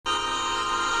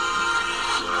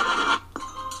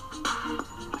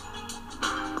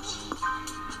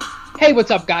Hey,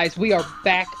 what's up, guys? We are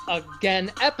back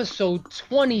again, episode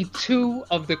 22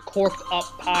 of the Corked Up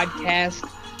Podcast.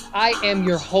 I am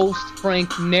your host,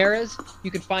 Frank Neres. You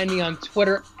can find me on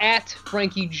Twitter at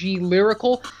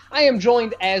FrankieGLyrical. I am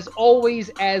joined, as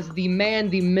always, as the man,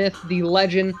 the myth, the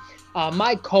legend,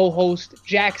 my co-host,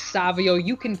 Jack Savio.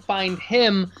 You can find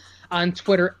him on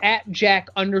Twitter at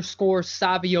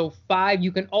Jack_Savio5.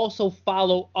 You can also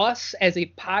follow us as a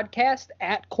podcast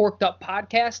at Corked Up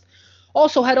Podcast.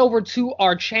 Also, head over to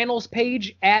our channels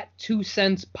page at 2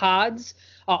 Cents Pods.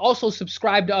 Also,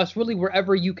 subscribe to us really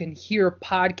wherever you can hear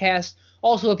podcasts.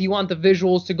 Also, if you want the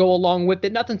visuals to go along with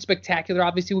it, nothing spectacular.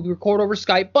 Obviously, we record over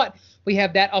Skype, but we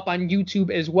have that up on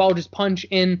YouTube as well. Just punch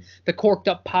in the Corked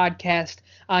Up Podcast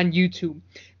on YouTube.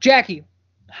 Jackie,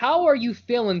 how are you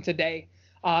feeling today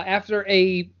after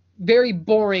a very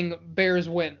boring Bears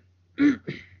win?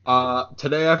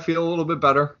 Today I feel a little bit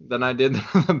better than I did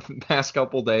the past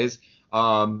couple days.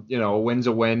 A win's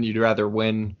a win. You'd rather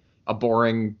win a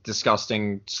boring,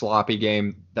 disgusting, sloppy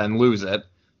game than lose it.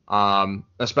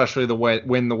 Especially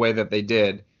win the way that they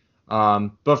did.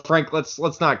 But Frank,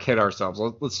 let's not kid ourselves.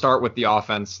 Let's start with the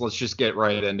offense. Let's just get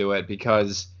right into it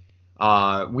because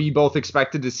we both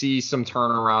expected to see some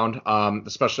turnaround,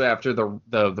 especially after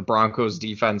the Broncos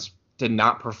defense did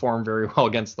not perform very well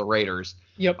against the Raiders.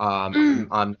 Yep.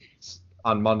 On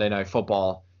Monday Night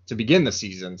Football to begin the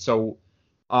season. So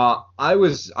I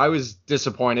was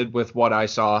disappointed with what I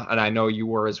saw, and I know you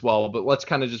were as well. But let's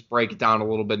kind of just break it down a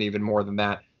little bit even more than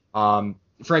that.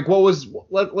 Frank,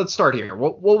 let's start here.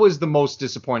 What was the most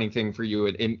disappointing thing for you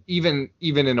even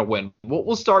in a win?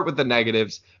 We'll start with the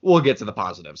negatives. We'll get to the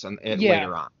positives and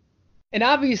later on. And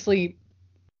obviously,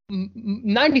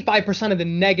 95% of the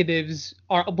negatives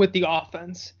are with the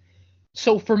offense.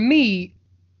 So for me,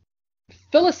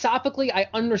 philosophically, I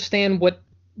understand what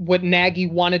Nagy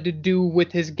wanted to do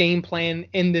with his game plan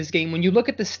in this game. When you look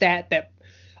at the stat that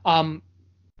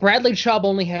Bradley Chubb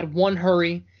only had one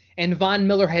hurry and Von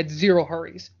Miller had 0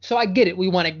 hurries. So I get it. We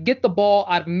want to get the ball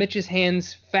out of Mitch's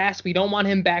hands fast. We don't want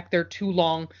him back there too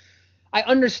long. I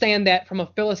understand that from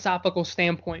a philosophical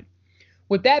standpoint.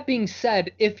 With that being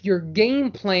said, if your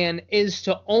game plan is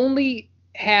to only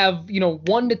have,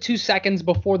 1 to 2 seconds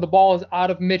before the ball is out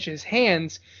of Mitch's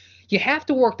hands, you have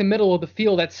to work the middle of the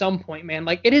field at some point, man.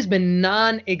 Like, it has been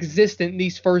non-existent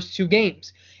these first 2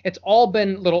 games. It's all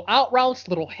been little out routes,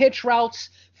 little hitch routes,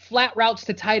 flat routes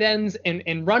to tight ends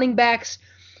and running backs.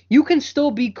 You can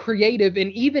still be creative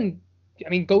and even,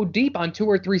 go deep on 2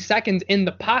 or 3 seconds in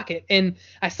the pocket. And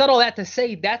I said all that to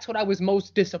say that's what I was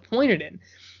most disappointed in.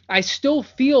 I still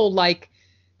feel like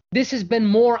this has been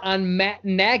more on Matt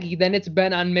Nagy than it's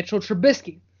been on Mitchell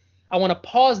Trubisky. I want to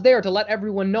pause there to let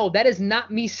everyone know that is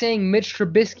not me saying Mitch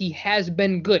Trubisky has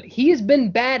been good. He has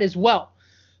been bad as well.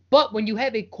 But when you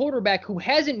have a quarterback who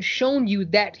hasn't shown you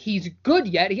that he's good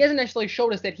yet, he hasn't actually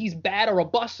showed us that he's bad or a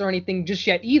bust or anything just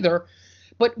yet either.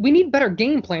 But we need better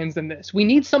game plans than this. We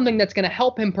need something that's going to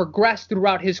help him progress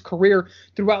throughout his career,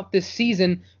 throughout this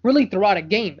season, really throughout a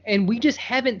game. And we just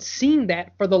haven't seen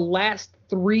that for the last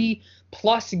 3+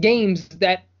 games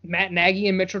that Matt Nagy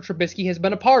and Mitchell Trubisky has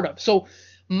been a part of. So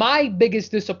my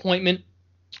biggest disappointment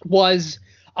was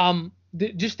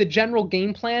just the general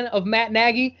game plan of Matt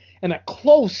Nagy. And a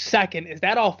close second is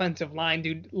that offensive line,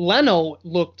 dude. Leno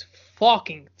looked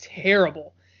fucking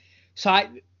terrible. So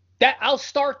I'll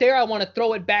start there. I want to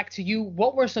throw it back to you.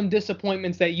 What were some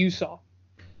disappointments that you saw?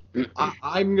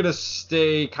 I'm gonna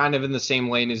stay kind of in the same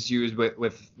lane as you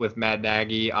with Matt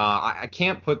Nagy. I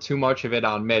can't put too much of it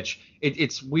on Mitch.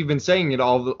 We've been saying it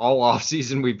all off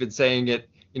season. We've been saying it,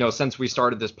 since we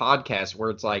started this podcast, where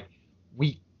it's like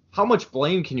how much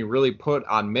blame can you really put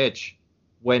on Mitch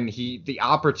when the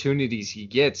opportunities he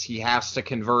gets, he has to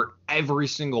convert every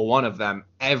single one of them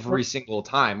every single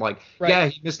time. Like, right. Yeah,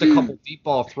 he missed a couple deep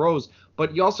ball throws,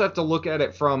 but you also have to look at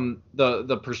it from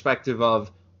the perspective of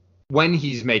when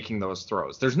he's making those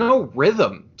throws. There's no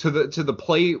rhythm to the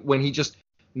play when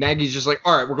Nagy's just like,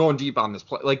 all right, we're going deep on this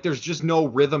play. Like, there's just no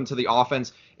rhythm to the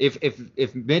offense.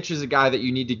 If Mitch is a guy that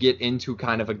you need to get into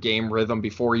kind of a game rhythm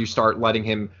before you start letting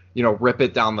him, rip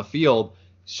it down the field,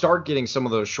 start getting some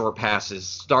of those short passes,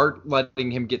 start letting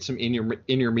him get some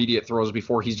intermediate throws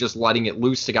before he's just letting it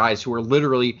loose to guys who are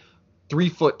literally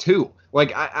 3'2".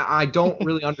 Like, I don't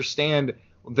really understand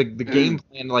the game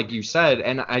plan, like you said,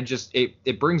 and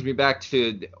it brings me back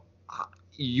to,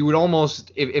 you would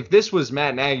almost, if this was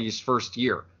Matt Nagy's first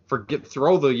year,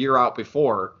 throw the year out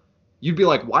before, you'd be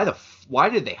like, why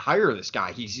did they hire this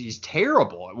guy? He's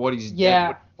terrible at what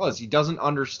he was. He doesn't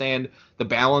understand the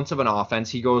balance of an offense.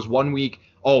 He goes 1 week,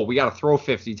 oh, we got to throw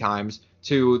 50 times,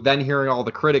 to then hearing all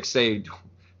the critics say,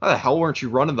 why the hell weren't you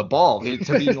running the ball?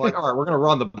 To being like, all right, we're going to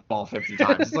run the ball 50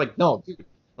 times. It's like, no, dude,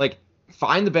 like,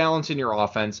 find the balance in your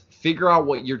offense, figure out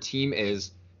what your team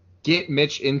is, get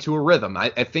Mitch into a rhythm. I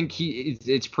think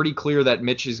it's pretty clear that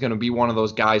Mitch is going to be one of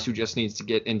those guys who just needs to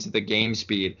get into the game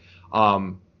speed.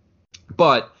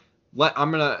 But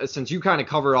since you kind of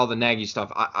covered all the Nagy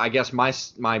stuff, I guess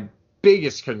my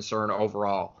biggest concern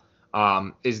overall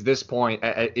is this point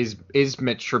is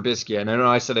Mitch Trubisky. And I know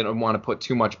I said I don't want to put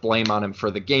too much blame on him for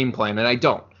the game plan, and I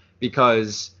don't,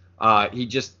 because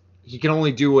he can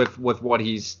only do with what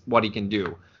he can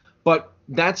do. But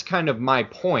that's kind of my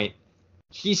point.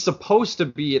 He's supposed to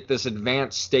be at this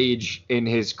advanced stage in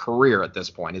his career at this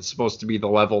point. It's supposed to be the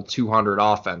level 200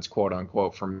 offense, quote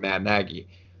unquote, from Matt Nagy.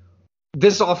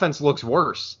 This offense looks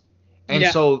worse. And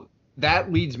so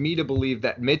that leads me to believe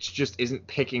that Mitch just isn't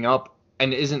picking up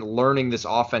and isn't learning this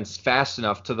offense fast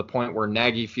enough to the point where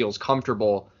Nagy feels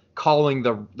comfortable calling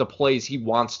the plays he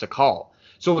wants to call.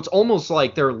 So it's almost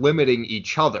like they're limiting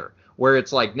each other, where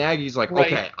it's like Nagy's like,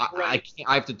 okay, I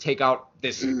have to take out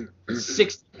this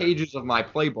 60 pages of my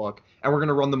playbook, and we're going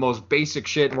to run the most basic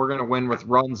shit, and we're going to win with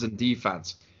runs and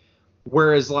defense.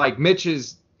 Whereas like Mitch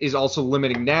is also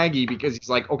limiting Nagy because he's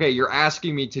like, okay, you're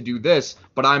asking me to do this,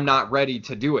 but I'm not ready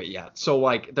to do it yet. So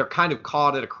like they're kind of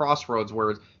caught at a crossroads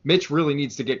where Mitch really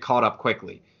needs to get caught up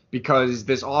quickly, because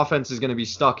this offense is going to be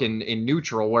stuck in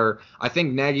neutral, where I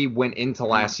think Nagy went into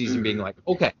last season being like,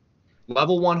 okay,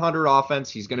 level 100 offense,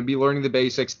 he's going to be learning the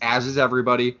basics, as is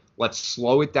everybody. Let's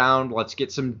slow it down. Let's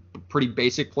get some pretty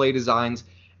basic play designs.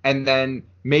 And then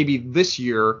maybe this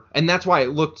year, and that's why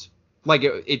it looked like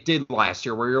it did last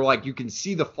year, where you're like, you can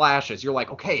see the flashes. You're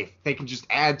like, okay, if they can just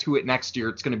add to it next year,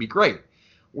 it's going to be great.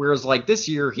 Whereas like this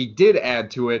year, he did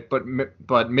add to it,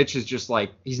 but Mitch is just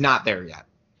like, he's not there yet.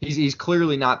 He's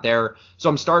clearly not there. So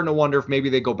I'm starting to wonder if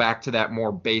maybe they go back to that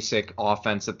more basic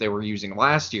offense that they were using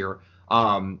last year,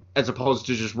 as opposed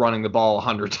to just running the ball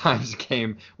 100 times a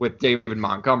game with David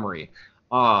Montgomery.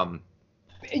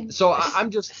 So I'm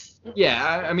just,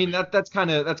 I mean, that's kind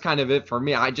of it for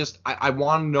me. I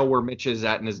want to know where Mitch is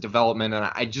at in his development,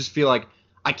 and I just feel like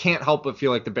I can't help but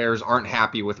feel like the Bears aren't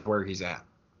happy with where he's at.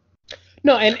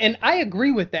 No, and I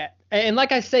agree with that. And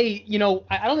like I say, you know,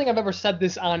 I don't think I've ever said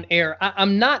this on air.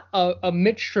 I'm not a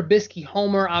Mitch Trubisky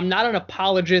homer. I'm not an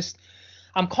apologist.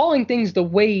 I'm calling things the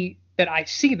way that I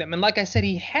see them. And like I said,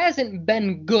 he hasn't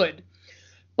been good.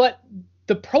 But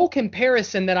the pro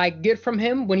comparison that I get from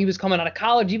him when he was coming out of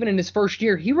college, even in his first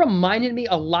year, he reminded me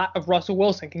a lot of Russell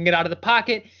Wilson. Can get out of the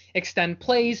pocket, extend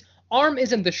plays. Arm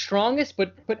isn't the strongest,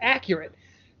 but accurate.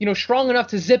 You know, strong enough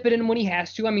to zip it in when he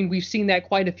has to. I mean, we've seen that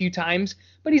quite a few times.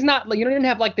 But he's not, you know, he didn't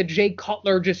have like the Jay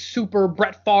Cutler, just super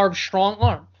Brett Favre strong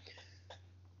arm.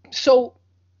 So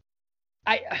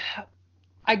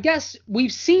I guess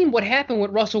we've seen what happened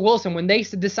with Russell Wilson when they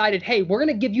decided, hey, we're going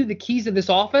to give you the keys to this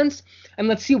offense and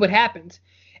let's see what happens.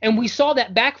 And we saw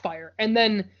that backfire. And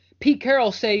then Pete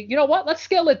Carroll say, you know what, let's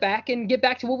scale it back and get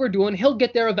back to what we're doing. He'll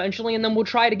get there eventually, and then we'll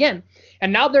try it again.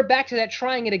 And now they're back to that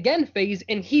trying it again phase,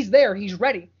 and he's there. He's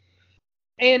ready.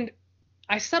 And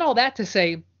I said all that to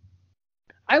say,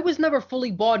 I was never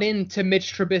fully bought into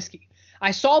Mitch Trubisky.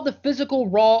 I saw the physical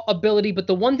raw ability, but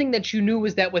the one thing that you knew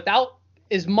was that without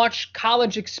as much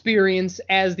college experience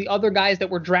as the other guys that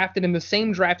were drafted in the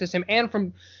same draft as him and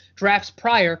from drafts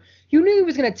prior, you knew he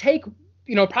was going to take,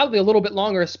 you know, probably a little bit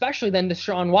longer, especially than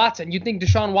Deshaun Watson. You'd think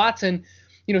Deshaun Watson,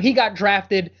 you know, he got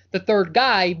drafted the third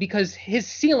guy because his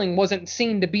ceiling wasn't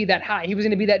seen to be that high. He was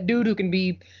going to be that dude who can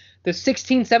be the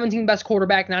 16, 17 best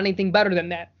quarterback, not anything better than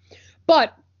that.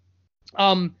 But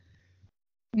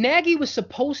Nagy was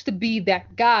supposed to be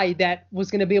that guy that was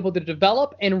going to be able to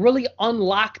develop and really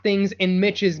unlock things in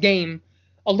Mitch's game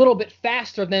a little bit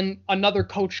faster than another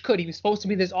coach could. He was supposed to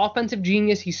be this offensive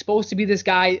genius. He's supposed to be this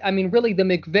guy, I mean, really the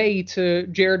McVay to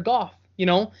Jared Goff, you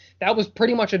know? That was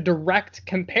pretty much a direct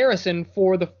comparison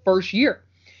for the first year.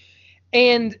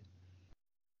 And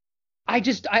I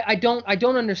don't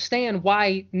understand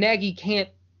why Nagy can't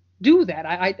do that.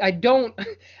 I don't.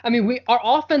 I mean, our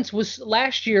offense was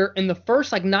last year in the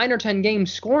first like 9 or 10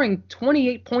 games scoring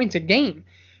 28 points a game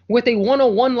with a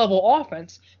 101 level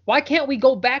offense. Why can't we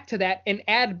go back to that and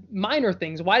add minor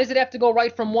things? Why does it have to go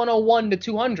right from 101 to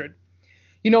 200?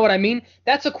 You know what I mean?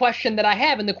 That's a question that I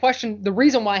have, and the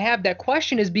reason why I have that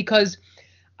question is because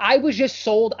I was just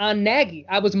sold on Nagy.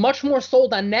 I was much more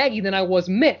sold on Nagy than I was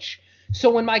Mitch. So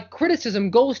when my criticism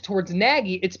goes towards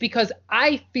Nagy, it's because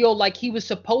I feel like he was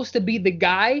supposed to be the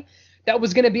guy that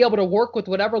was going to be able to work with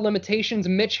whatever limitations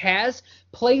Mitch has,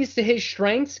 plays to his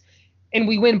strengths, and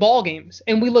we win ball games.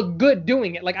 And we look good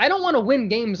doing it. Like, I don't want to win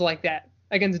games like that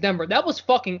against Denver. That was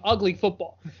fucking ugly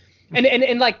football.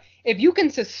 And like, if you can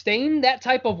sustain that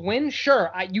type of win,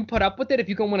 sure, you put up with it. If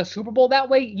you can win a Super Bowl that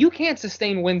way, you can't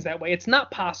sustain wins that way. It's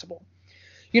not possible.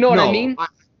 You know what I mean?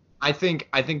 I think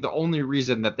the only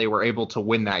reason that they were able to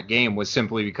win that game was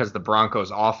simply because the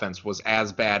Broncos offense was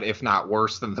as bad, if not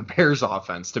worse, than the Bears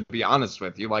offense, to be honest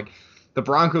with you. Like, the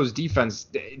Broncos defense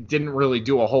didn't really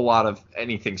do a whole lot of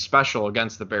anything special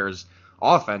against the Bears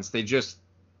offense. The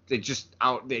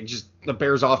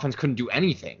Bears offense couldn't do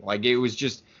anything. Like, it was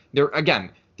just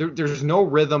there's no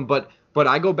rhythm, but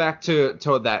I go back to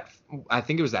that, I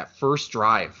think it was that first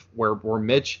drive where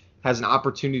Mitch has an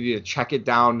opportunity to check it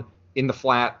down in the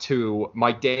flat to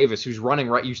Mike Davis, who's running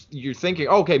right. You're thinking,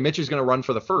 okay, Mitch is going to run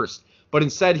for the first, but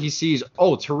instead he sees,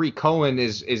 Tariq Cohen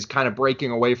is kind of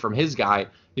breaking away from his guy,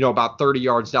 about 30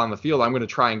 yards down the field. I'm going to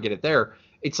try and get it there.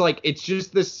 It's like, it's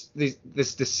just this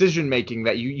decision making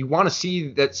that you want to see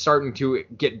that's starting to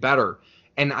get better.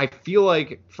 And I feel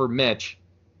like for Mitch,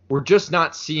 we're just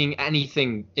not seeing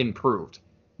anything improved.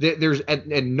 There's at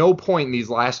no point in these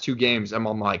last two games I'm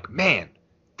like, man,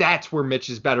 that's where Mitch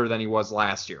is better than he was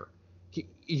last year.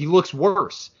 He looks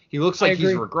worse. He looks like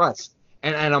he's regressed.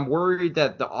 And I'm worried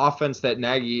that the offense that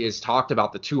Nagy has talked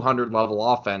about, the 200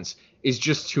 level offense, is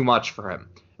just too much for him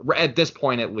at this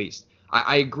point, at least.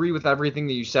 I agree with everything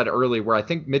that you said earlier, where I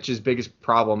think Mitch's biggest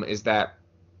problem is that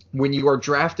when you are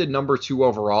drafted number 2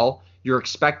 overall, you're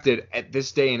expected at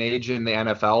this day and age in the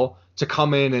NFL to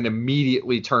come in and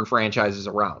immediately turn franchises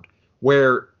around,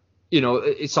 where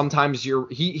sometimes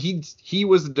he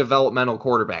was the developmental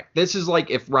quarterback. This is like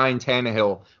if Ryan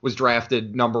Tannehill was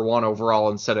drafted number 1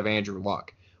 overall instead of Andrew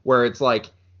Luck, where it's like,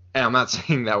 and I'm not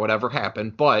saying that would ever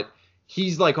happen, but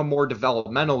he's like a more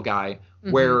developmental guy,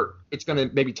 where it's going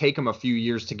to maybe take him a few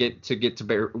years to get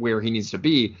to where he needs to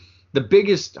be. The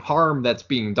biggest harm that's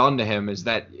being done to him is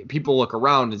that people look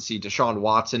around and see Deshaun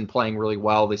Watson playing really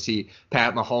well. They see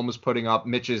Pat Mahomes putting up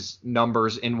Mitch's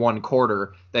numbers in one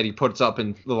quarter that he puts up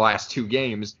in the last 2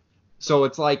 games. So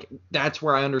it's like, that's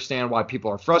where I understand why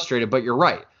people are frustrated. But you're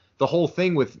right. The whole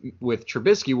thing with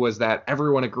Trubisky was that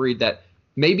everyone agreed that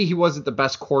maybe he wasn't the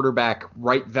best quarterback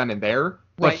right then and there,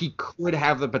 but he could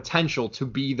have the potential to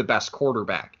be the best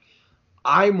quarterback.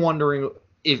 I'm wondering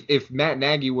if Matt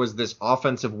Nagy was this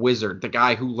offensive wizard, the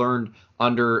guy who learned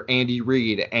under Andy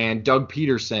Reid and Doug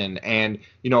Peterson and,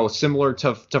 similar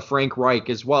to Frank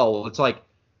Reich as well. It's like,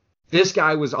 this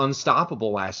guy was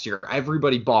unstoppable last year.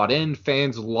 Everybody bought in.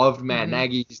 Fans loved Matt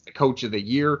Nagy. He's the coach of the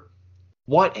year.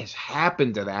 What has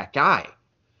happened to that guy?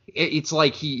 It's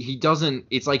like he doesn't,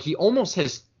 it's like he almost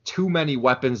has too many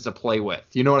weapons to play with.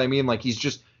 You know what I mean? Like, he's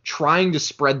just trying to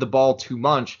spread the ball too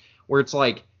much, where it's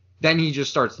like, then he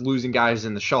just starts losing guys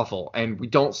in the shuffle, and we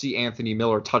don't see Anthony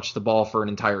Miller touch the ball for an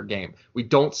entire game. We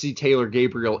don't see Taylor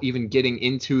Gabriel even getting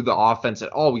into the offense at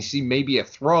all. We see maybe a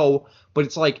throw, but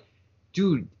it's like,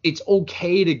 dude, it's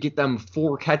okay to get them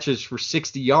 4 catches for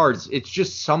 60 yards. It's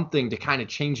just something to kind of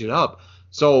change it up.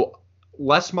 So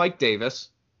less Mike Davis,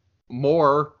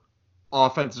 more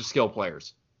offensive skill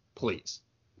players, please.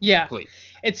 Yeah, please.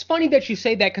 It's funny that you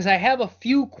say that, because I have a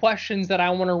few questions that I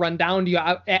want to run down to you.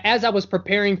 As I was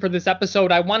preparing for this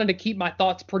episode, I wanted to keep my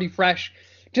thoughts pretty fresh.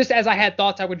 Just as I had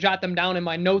thoughts, I would jot them down in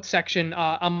my notes section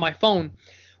on my phone.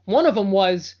 One of them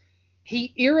was,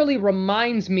 he eerily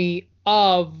reminds me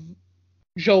of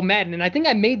Joe Madden. And I think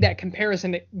I made that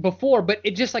comparison before, but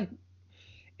it just, like,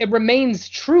 it remains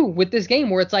true with this game,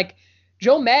 where it's like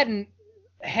Joe Madden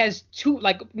has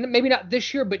maybe not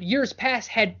this year, but years past,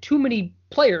 had too many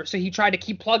players. So he tried to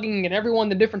keep plugging in everyone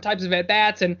the different types of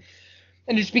at-bats, and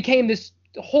it just became this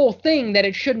whole thing that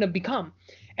it shouldn't have become.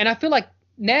 And I feel like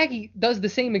Nagy does the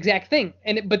same exact thing.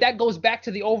 But that goes back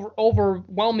to the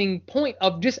overwhelming point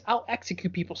of just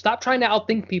out-execute people. Stop trying to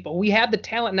outthink people. We have the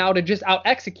talent now to just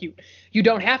out-execute. You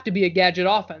don't have to be a gadget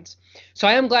offense. So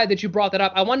I am glad that you brought that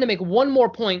up. I wanted to make one more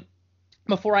point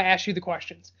before I ask you the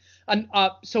questions.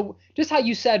 So just how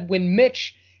you said, when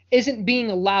Mitch isn't being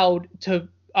allowed to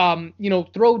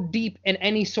throw deep in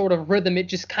any sort of rhythm, it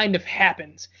just kind of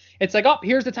happens. It's like,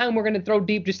 here's the time we're going to throw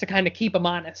deep just to kind of keep him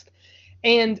honest.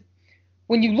 And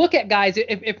when you look at guys,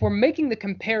 if we're making the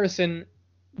comparison,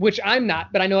 which I'm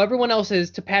not, but I know everyone else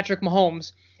is, to Patrick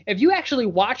Mahomes, if you actually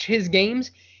watch his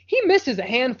games, he misses a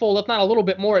handful, if not a little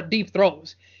bit more, at deep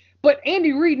throws. But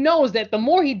Andy Reid knows that the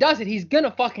more he does it, he's going to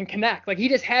fucking connect. Like, he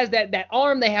just has that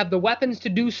arm. They have the weapons to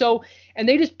do so, and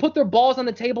they just put their balls on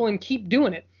the table and keep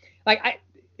doing it. Like,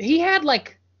 he had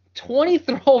like 20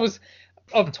 throws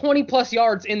of 20 plus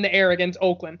yards in the air against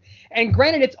Oakland. And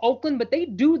granted, it's Oakland, but they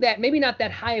do that, maybe not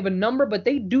that high of a number, but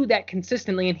they do that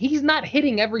consistently, and he's not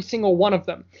hitting every single one of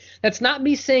them. That's not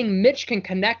me saying Mitch can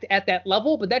connect at that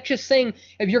level, but that's just saying,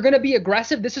 if you're going to be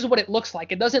aggressive, this is what it looks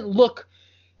like. It doesn't look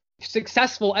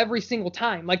successful every single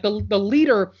time. Like the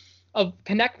leader of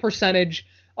connect percentage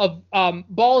of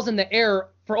balls in the air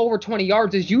for over 20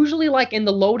 yards is usually like in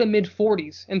the low to mid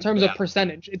 40s in terms of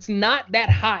percentage. It's not that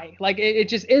high. Like it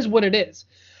just is what it is.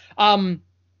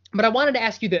 But I wanted to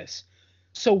ask you this.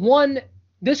 So one,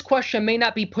 this question may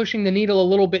not be pushing the needle a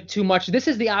little bit too much. This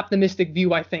is the optimistic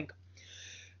view, I think.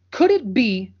 Could it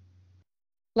be,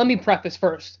 let me preface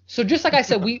first. So just like I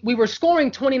said, we were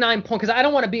scoring 29 points, because I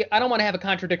don't want to have a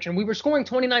contradiction. We were scoring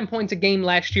 29 points a game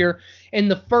last year in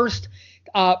the first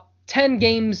 10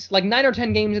 games, like 9 or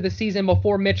 10 games of the season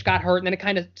before Mitch got hurt, and then it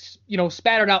kind of,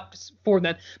 spattered out for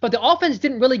them. But the offense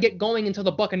didn't really get going until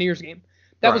the Buccaneers game.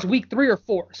 That was week 3 or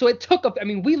 4. So it took –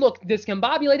 we looked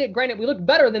discombobulated. Granted, we looked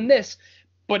better than this,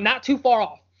 but not too far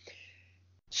off.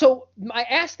 So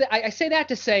I say that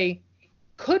to say,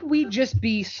 could we just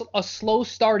be a slow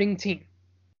starting team?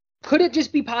 Could it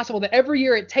just be possible that every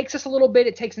year it takes us a little bit,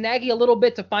 it takes Nagy a little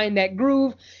bit to find that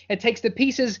groove, it takes the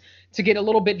pieces to get a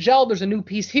little bit gelled, there's a new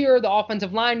piece here, the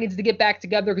offensive line needs to get back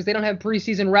together because they don't have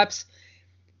preseason reps.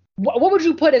 What would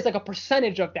you put as like a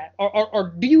percentage of that?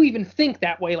 Or do you even think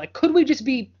that way? Like, could we just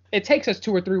be, it takes us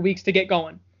 2 or 3 weeks to get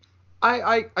going?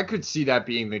 I could see that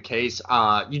being the case.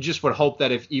 You just would hope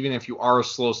that even if you are a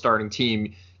slow starting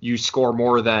team, you score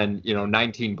more than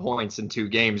 19 points in 2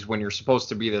 games when you're supposed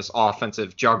to be this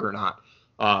offensive juggernaut.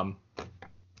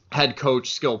 Head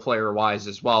coach, skill player wise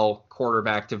as well,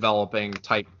 quarterback developing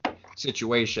type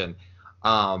situation.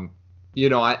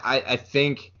 I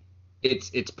think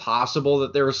it's possible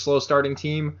that they're a slow starting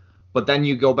team, but then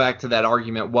you go back to that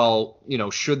argument. Well,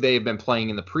 should they have been playing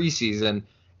in the preseason?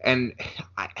 And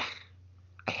I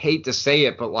hate to say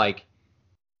it, but like,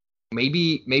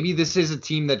 maybe this is a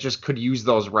team that just could use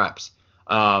those reps.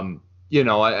 A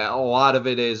lot of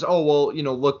it is,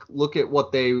 look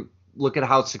at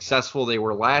how successful they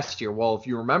were last year. Well, if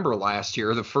you remember last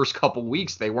year, the first couple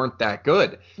weeks, they weren't that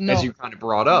good, as you kind of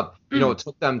brought up. It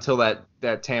took them till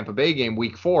that Tampa Bay game,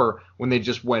 week 4, when they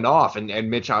just went off, and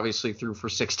Mitch obviously threw for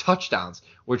 6 touchdowns,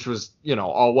 which was,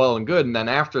 all well and good. And then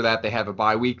after that, they have a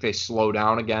bye week, they slow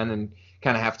down again and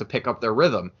kind of have to pick up their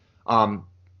rhythm.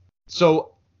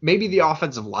 So maybe the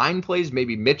offensive line plays.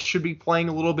 Maybe Mitch should be playing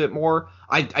a little bit more.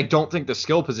 I don't think the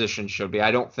skill position should be.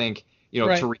 I don't think,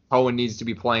 Tariq Cohen needs to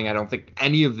be playing. I don't think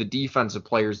any of the defensive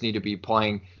players need to be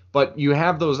playing. But you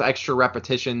have those extra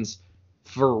repetitions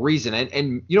for a reason.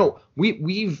 And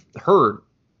we've heard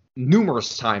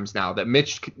numerous times now that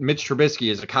Mitch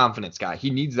Trubisky is a confidence guy. He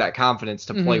needs that confidence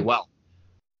to play well.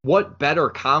 What better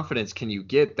confidence can you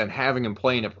get than having him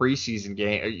play in a preseason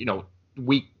game,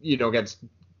 week, against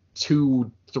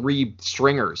 2-3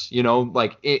 stringers,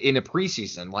 like in a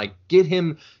preseason, like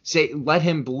let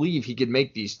him believe he could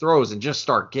make these throws and just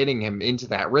start getting him into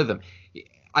that rhythm.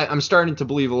 I'm starting to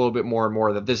believe a little bit more and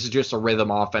more that this is just a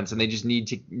rhythm offense and they just need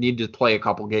to play a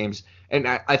couple games. And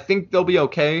I think they'll be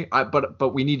okay.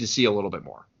 But we need to see a little bit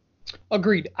more.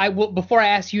 Agreed. Before I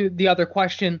ask you the other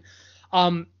question,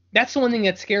 that's the one thing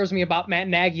that scares me about Matt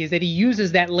Nagy is that he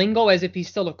uses that lingo as if he's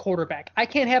still a quarterback. I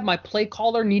can't have my play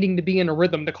caller needing to be in a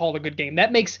rhythm to call a good game.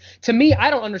 That makes, to me, I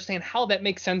don't understand how that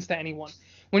makes sense to anyone.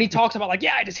 When he talks about like,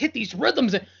 I just hit these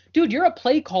rhythms. Dude, you're a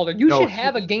play caller. You should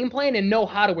have a game plan and know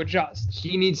how to adjust.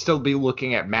 He needs to be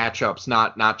looking at matchups,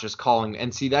 not just calling.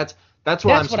 And see, that's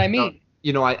what I mean.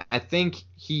 I think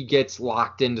he gets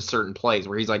locked into certain plays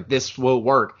where he's like, this will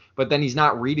work. But then he's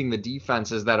not reading the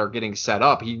defenses that are getting set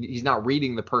up. He's not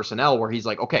reading the personnel where he's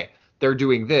like, okay, they're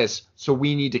doing this, so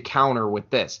we need to counter with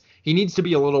this. He needs to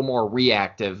be a little more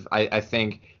reactive, I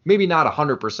think. Maybe not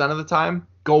 100% of the time.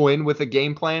 Go in with a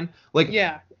game plan.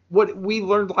 What we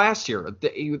learned last year,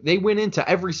 they went into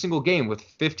every single game with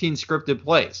 15 scripted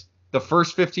plays. The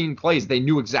first 15 plays, they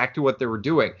knew exactly what they were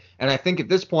doing. And I think at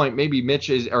this point, maybe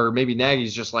maybe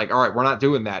Nagy's just like, all right, we're not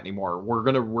doing that anymore. We're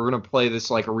gonna play this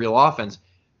like a real offense.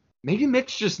 Maybe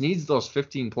Mitch just needs those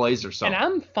 15 plays or something. And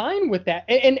I'm fine with that.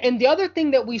 And the other thing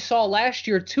that we saw last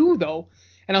year too, though,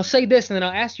 and I'll say this, and then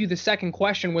I'll ask you the second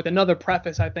question with another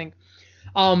preface, I think.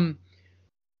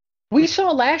 We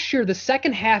saw last year the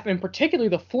second half, and particularly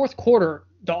the fourth quarter,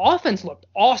 the offense looked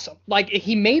awesome. Like,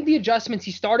 he made the adjustments.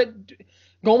 He started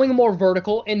going more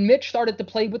vertical, and Mitch started to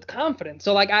play with confidence.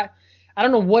 So, like, I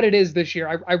don't know what it is this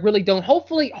year. I really don't.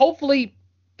 Hopefully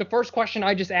the first question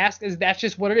I just asked is that's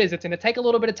just what it is. It's going to take a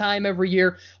little bit of time every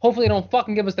year. Hopefully they don't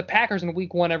fucking give us the Packers in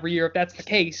week 1 every year if that's the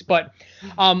case. But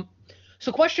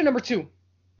so question number 2.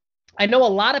 I know a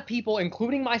lot of people,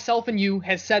 including myself and you,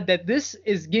 has said that this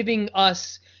is giving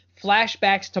us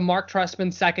flashbacks to Mark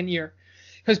Trestman's second year.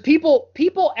 Because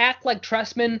people act like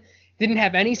Trestman didn't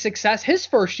have any success. His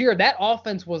first year, that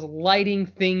offense was lighting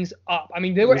things up. I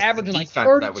mean, they It were was the averaging like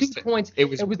defense that 32 points. It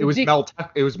was Mel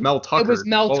Tucker. It was Mel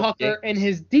Tucker games. and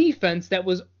his defense that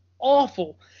was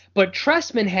awful. But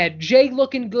Trestman had Jay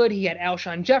looking good. He had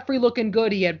Alshon Jeffrey looking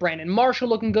good. He had Brandon Marshall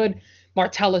looking good.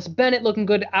 Martellus Bennett looking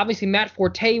good. Obviously, Matt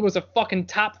Forte was a fucking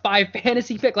top 5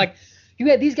 fantasy pick. Like, you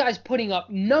had these guys putting up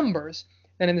numbers.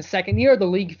 Then in the second year, the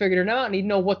league figured it out and he didn't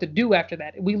know what to do after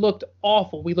that. We looked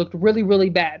awful. We looked really, really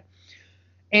bad.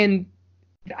 And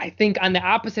I think on the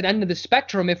opposite end of the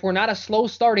spectrum, if we're not a slow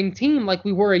starting team like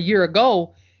we were a year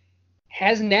ago,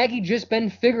 has Nagy just been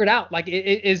figured out? Like,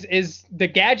 is the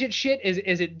gadget shit,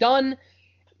 is it done?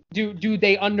 Do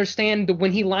they understand that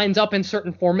when he lines up in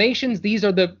certain formations, these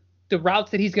are the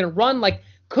routes that he's going to run? Like,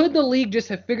 could the league just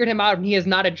have figured him out and he has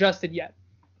not adjusted yet?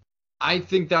 I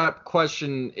think that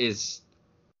question is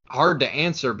hard to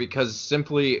answer because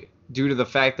simply due to the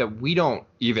fact that we don't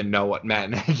even know what Matt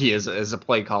Nagy is as a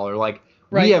play caller. Like,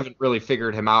 right. We haven't really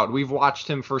figured him out. We've watched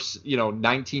him for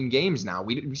 19 games now.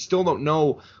 We still don't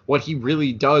know what he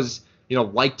really does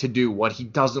like to do, what he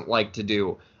doesn't like to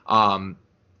do.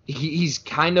 He's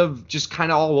kind of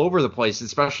all over the place,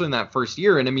 especially in that first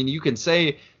year. And I mean, you can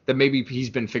say that maybe he's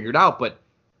been figured out, but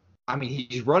I mean,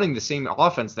 he's running the same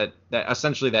offense that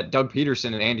essentially that Doug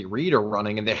Peterson and Andy Reid are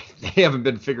running, and they haven't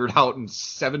been figured out in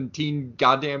 17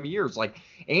 goddamn years. Like,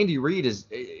 Andy Reid is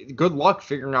good luck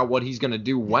figuring out what he's going to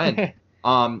do when.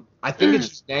 I think it's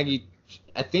just Nagy.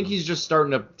 I think he's just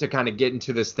starting to kind of get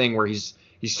into this thing where he's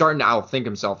starting to outthink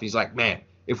himself. He's like, man,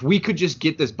 if we could just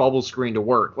get this bubble screen to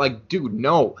work. Like, dude,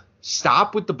 no,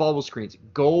 stop with the bubble screens.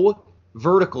 Go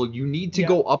vertical. You need to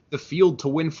go up the field to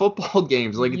win football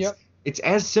games. Like, it's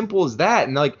as simple as that.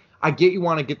 And like, I get you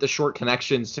want to get the short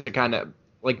connections to kind of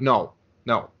like, no.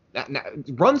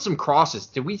 Run some crosses.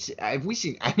 Have we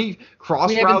seen any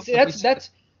cross routes? Have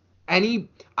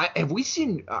we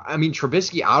seen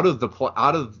Trubisky out of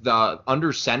the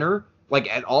under center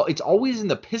like at all? It's always in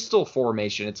the pistol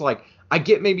formation. It's like, I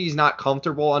get maybe he's not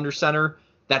comfortable under center.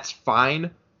 That's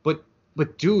fine.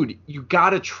 But dude, you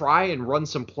got to try and run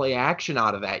some play action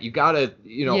out of that. You got to,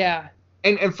 Yeah.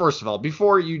 And first of all,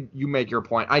 before you make your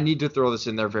point, I need to throw this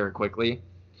in there very quickly.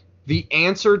 The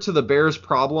answer to the Bears'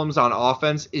 problems on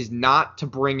offense is not to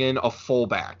bring in a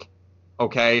fullback.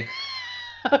 Okay?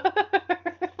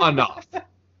 Enough.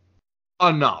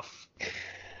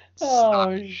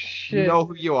 Oh, shit. You know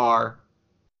who you are.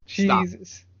 Jesus.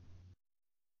 Stop.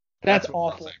 That's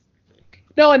awful.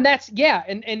 No, and that's, yeah,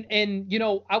 and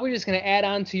I was just going to add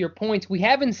on to your points. We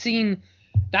haven't seen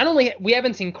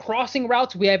crossing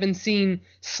routes, we haven't seen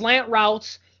slant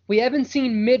routes, we haven't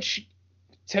seen Mitch,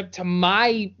 to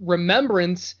my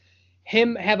remembrance,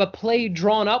 him have a play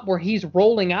drawn up where he's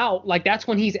rolling out. Like, that's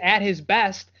when he's at his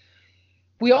best.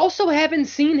 We also haven't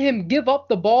seen him give up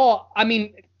the ball. I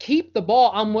mean, keep the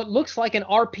ball on what looks like an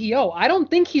RPO. I don't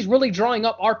think he's really drawing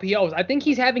up RPOs. I think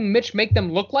he's having Mitch make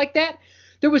them look like that.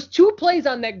 There was 2 plays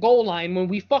on that goal line when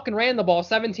we fucking ran the ball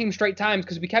 17 straight times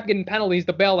because we kept getting penalties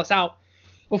to bail us out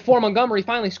before Montgomery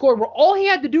finally scored, where all he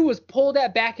had to do was pull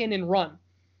that back in and run.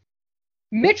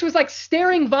 Mitch was like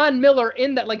staring Von Miller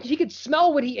in that, like he could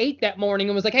smell what he ate that morning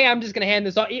and was like, hey, I'm just going to hand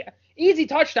this off. Easy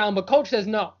touchdown, but coach says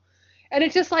no. And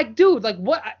it's just like, dude, like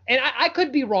what? And I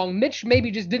could be wrong. Mitch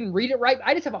maybe just didn't read it right.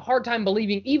 I just have a hard time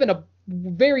believing even a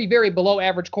very, very below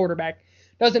average quarterback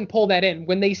doesn't pull that in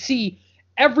when they see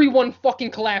everyone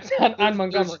fucking collapse on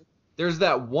Montgomery. There's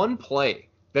that one play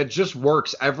that just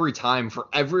works every time for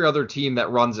every other team that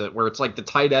runs it, where it's like the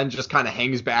tight end just kind of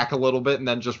hangs back a little bit and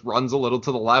then just runs a little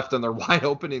to the left and they're wide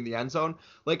open in the end zone.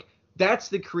 Like, that's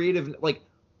the creative, like,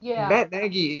 yeah. Matt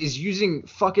Nagy is using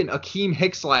fucking Akeem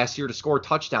Hicks last year to score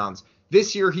touchdowns.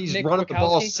 This year he's running the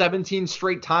ball 17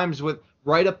 straight times with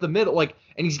right up the middle, like,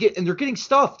 and they're getting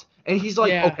stuffed. And he's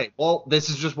like, okay, well, this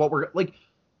is just what we're like.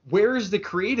 Where is the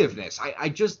creativeness?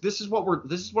 This is what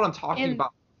I'm talking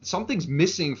about. Something's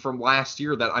missing from last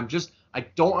year that I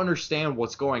don't understand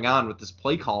what's going on with this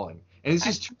play calling. And it's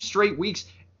just 2 straight weeks.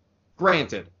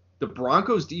 Granted, the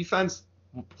Broncos defense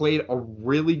played a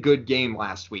really good game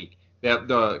last week.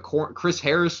 Chris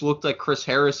Harris looked like Chris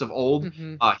Harris of old.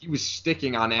 Mm-hmm. He was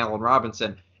sticking on Allen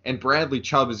Robinson, and Bradley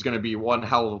Chubb is going to be one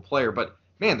hell of a player. But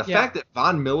man, the fact that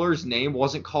Von Miller's name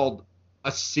wasn't called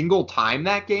a single time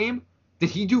that game. Did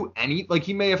he do any? Like,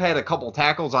 he may have had a couple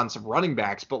tackles on some running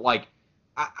backs, but like,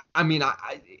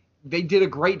 they did a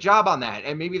great job on that,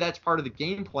 and maybe that's part of the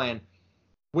game plan,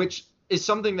 which is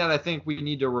something that I think we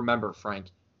need to remember, Frank.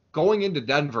 Going into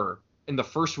Denver in the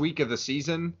first week of the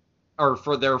season, or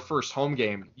for their first home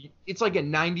game, it's like a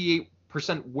 98%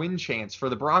 win chance for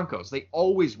the Broncos. They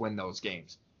always win those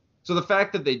games. So the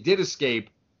fact that they did escape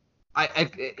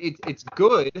It's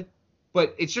good,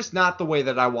 but it's just not the way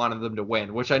that I wanted them to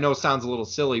win, which I know sounds a little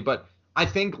silly, but I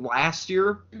think last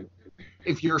year,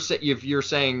 if you're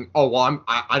saying, oh well,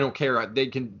 I don't care, they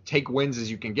can take wins as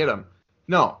you can get them.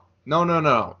 No, no, no,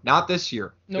 no, not this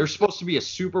year. Nope. They're supposed to be a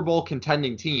Super Bowl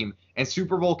contending team, and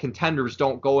Super Bowl contenders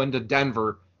don't go into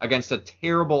Denver against a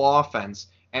terrible offense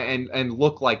and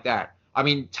look like that. I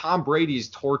mean, Tom Brady's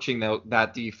torching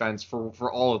that defense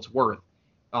for all it's worth.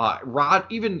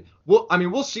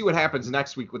 We'll see what happens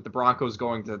next week with the Broncos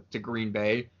going to Green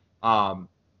Bay.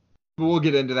 We'll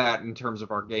get into that in terms of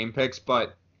our game picks,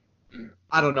 but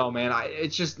I don't know, man.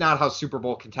 It's just not how Super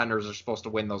Bowl contenders are supposed to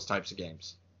win those types of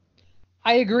games.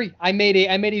 I agree. I made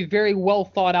a very well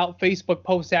thought out Facebook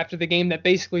post after the game that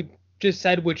basically just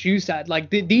said what you said. Like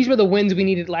these were the wins we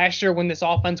needed last year when this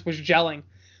offense was gelling.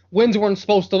 Wins weren't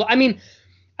supposed to. I mean,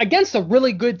 against a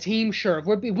really good team, sure. If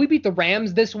we beat the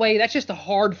Rams this way, that's just a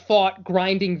hard fought,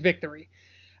 grinding victory.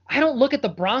 I don't look at the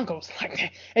Broncos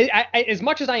like that. As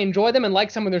much as I enjoy them and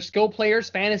like some of their skill players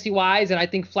fantasy wise, and I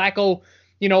think Flacco,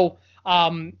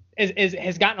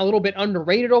 has gotten a little bit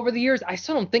underrated over the years. I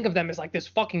still don't think of them as like this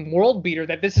fucking world beater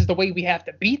that this is the way we have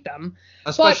to beat them.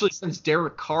 Especially since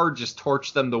Derek Carr just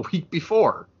torched them the week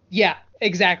before. Yeah,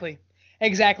 exactly.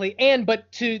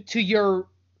 But to your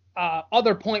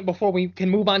other point before we can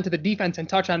move on to the defense and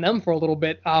touch on them for a little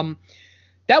bit,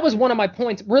 that was one of my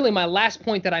points. Really, my last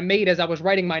point that I made as I was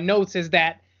writing my notes is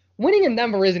that winning in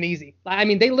Denver isn't easy. I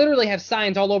mean, they literally have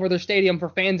signs all over their stadium for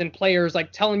fans and players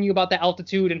like telling you about the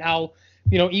altitude and how,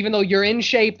 even though you're in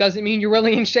shape doesn't mean you're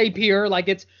really in shape here.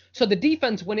 So the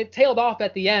defense, when it tailed off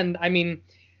at the end, I mean,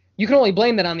 you can only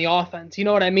blame that on the offense. You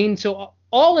know what I mean? So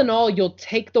all in all, you'll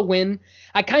take the win.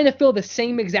 I kind of feel the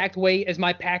same exact way as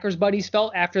my Packers buddies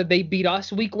felt after they beat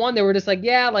us week 1. They were just like,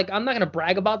 yeah, like I'm not going to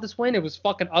brag about this win. It was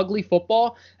fucking ugly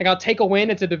football. Like I'll take a win.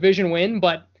 It's a division win,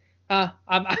 but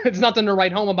it's nothing to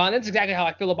write home about. That's exactly how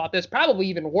I feel about this. Probably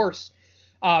even worse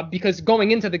because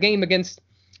going into the game against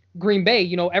Green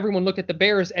Bay, everyone looked at the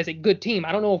Bears as a good team.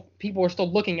 I don't know if people are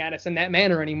still looking at us in that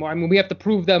manner anymore. I mean, we have to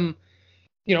prove them,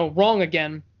 wrong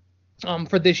again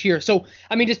for this year. So,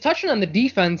 I mean, just touching on the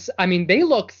defense, I mean,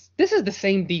 this is the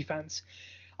same defense.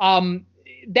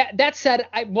 That said,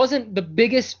 I wasn't the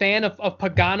biggest fan of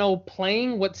Pagano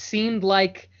playing what seemed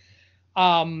like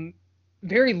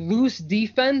very loose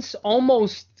defense,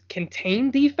 almost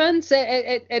contained defense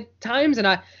at times. And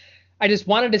I just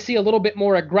wanted to see a little bit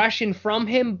more aggression from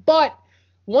him. But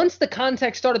once the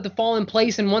context started to fall in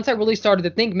place and once I really started to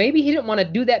think maybe he didn't want to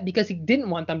do that because he didn't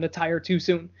want them to tire too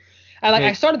soon.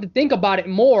 I started to think about it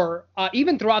more.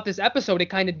 Even throughout this episode, it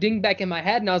kind of dinged back in my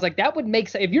head. And I was like, that would make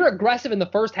sense. If you're aggressive in the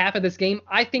first half of this game,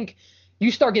 I think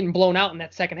you start getting blown out in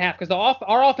that second half because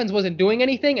our offense wasn't doing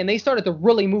anything. And they started to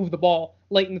really move the ball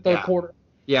late in the third quarter.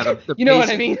 Yeah. The you know what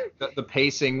I mean? The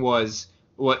pacing was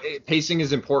pacing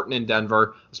is important in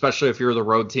Denver, especially if you're the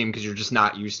road team because you're just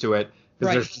not used to it.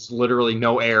 Because there's just literally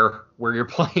no air where you're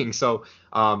playing. So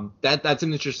that's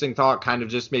an interesting thought, kind of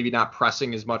just maybe not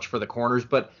pressing as much for the corners.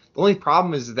 But the only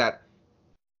problem is that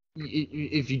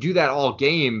if you do that all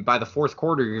game, by the fourth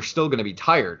quarter, you're still going to be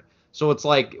tired. So it's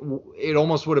like it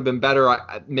almost would have been better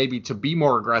maybe to be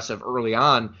more aggressive early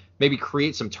on, maybe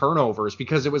create some turnovers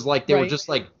because it was like they were just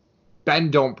like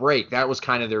bend, don't break. That was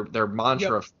kind of their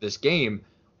mantra for this game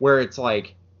where it's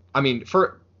like, I mean,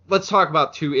 let's talk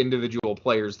about two individual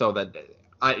players, though, that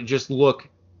I just look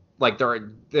like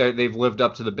they've lived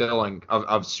up to the billing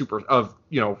of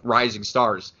rising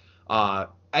stars.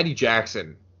 Eddie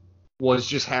Jackson was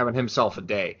just having himself a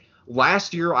day.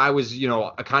 Last year, I was,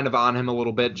 kind of on him a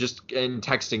little bit just in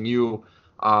texting you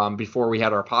before we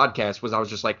had our podcast I was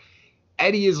just like,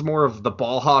 Eddie is more of the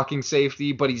ball hawking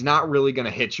safety, but he's not really going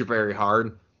to hit you very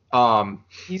hard.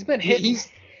 He's been hitting.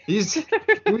 He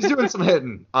was doing some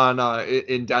hitting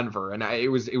in Denver, and it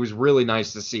was really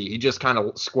nice to see. He just kind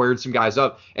of squared some guys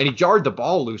up, and he jarred the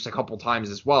ball loose a couple times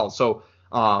as well. So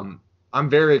I'm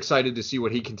very excited to see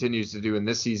what he continues to do in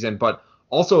this season. But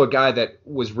also a guy that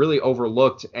was really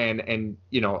overlooked, and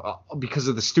because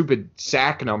of the stupid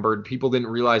sack number, people didn't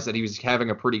realize that he was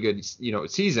having a pretty good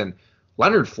season.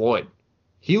 Leonard Floyd.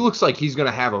 He looks like he's going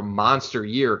to have a monster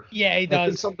year. Yeah, he does. I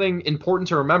think something important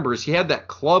to remember is he had that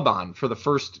club on for the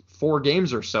first 4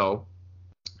 games or so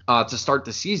to start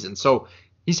the season. So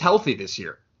he's healthy this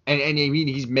year. And I mean,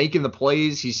 he's making the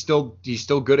plays. He's still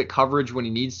good at coverage when he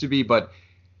needs to be. But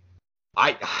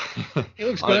he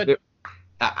looks good.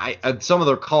 Some of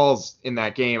the calls in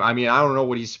that game, I mean, I don't know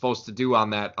what he's supposed to do on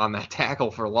that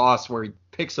tackle for loss where he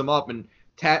picks him up and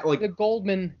the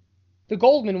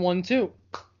Goldman one too.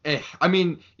 I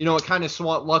mean, it kind of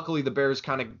swung. Luckily, the Bears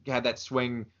kind of had that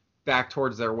swing back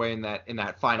towards their way in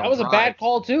that final That was drive. a bad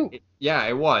call too.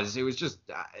 It was. It was just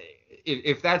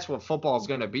if that's what football is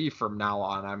going to be from now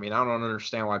on, I mean, I don't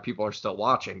understand why people are still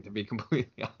watching, to be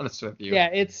completely honest with you.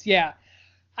 Yeah.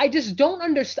 I just don't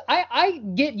understand. I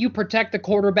get you protect the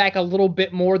quarterback a little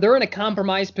bit more. They're in a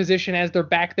compromised position as they're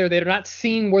back there. They're not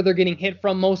seeing where they're getting hit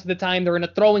from most of the time. They're in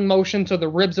a throwing motion, so the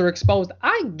ribs are exposed.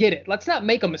 I get it. Let's not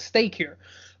make a mistake here.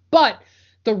 But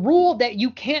the rule that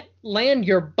you can't land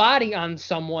your body on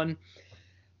someone,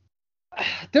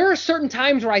 there are certain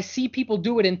times where I see people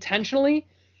do it intentionally.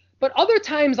 But other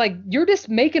times, like, you're just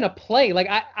making a play. Like,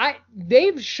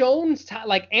 they've shown,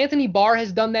 like, Anthony Barr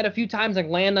has done that a few times, like,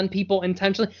 land on people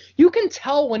intentionally. You can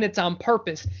tell when it's on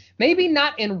purpose. Maybe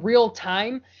not in real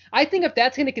time. I think if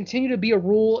that's going to continue to be a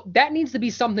rule, that needs to be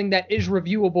something that is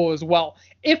reviewable as well.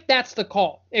 If that's the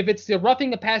call. If it's the roughing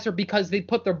the passer because they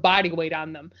put their body weight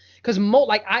on them. Because,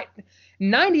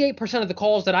 98% of the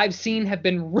calls that I've seen have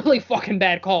been really fucking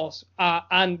bad calls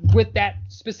with that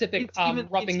specific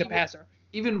roughing the passer.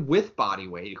 Even with body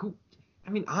weight,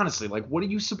 honestly, like, what are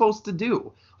you supposed to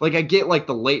do? Like, I get, like,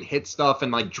 the late hit stuff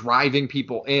and, like, driving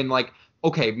people in, like,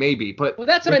 okay, maybe, but... Well,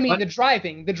 that's what I mean, the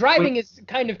driving. The driving is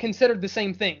kind of considered the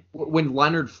same thing. When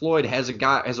Leonard Floyd has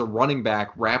a running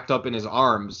back wrapped up in his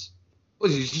arms,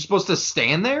 was he just supposed to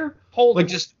stand there? Hold like,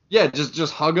 him.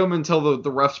 just hug him until the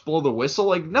refs blow the whistle?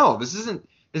 Like, no, this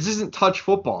isn't touch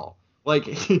football. Like,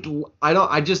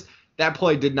 that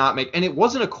play did not make – and it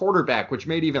wasn't a quarterback, which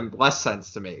made even less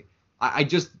sense to me. I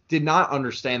just did not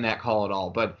understand that call at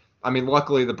all. But, I mean,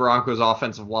 luckily the Broncos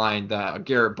offensive line,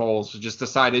 Garrett Bowles, just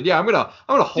decided, I'm gonna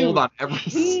hold on every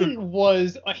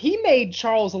he made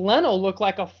Charles Leno look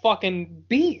like a fucking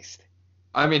beast.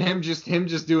 I mean, him just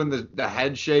doing the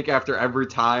head shake after every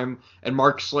time, and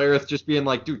Mark Schlereth just being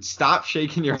like, dude, stop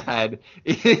shaking your head.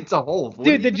 It's a hold.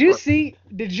 Dude, did you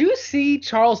see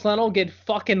Charles Leno get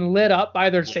fucking lit up by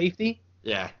their safety?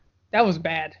 Yeah. That was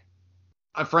bad.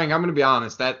 Frank, I'm going to be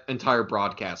honest, that entire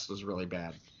broadcast was really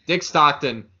bad. Dick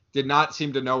Stockton did not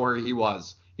seem to know where he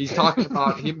was. He's talking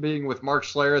about him being with Mark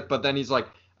Schlereth, but then he's like,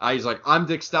 I'm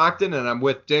Dick Stockton and I'm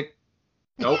with Dick.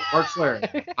 Nope, Mark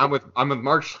Schlereth. I'm with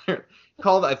Mark Schlereth.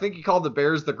 I think he called the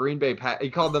Bears the Green Bay he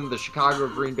called them the Chicago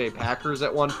Green Bay Packers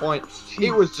at one point.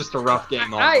 It was just a rough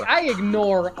game. I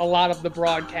ignore a lot of the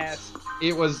broadcasts.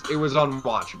 It was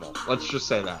unwatchable. Let's just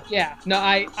say that. Yeah, no,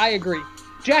 I agree.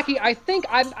 Jackie, I think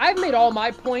I've made all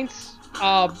my points.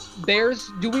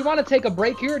 Bears, do we want to take a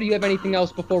break here, or do you have anything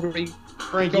else before we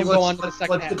go on to the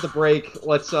second half? Let's get the break.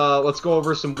 Let's go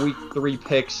over some Week 3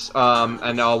 picks,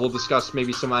 and we'll discuss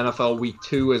maybe some NFL Week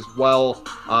 2 as well.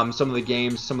 Some of the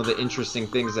games, some of the interesting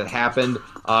things that happened.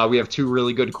 We have 2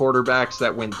 really good quarterbacks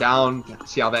that went down.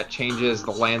 See how that changes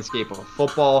the landscape of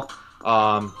football.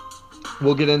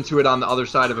 We'll get into it on the other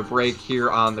side of a break here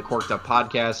on the Corked Up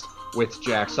Podcast with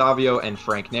Jack Savio and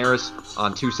Frank Naris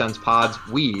on 2 Cents Pods.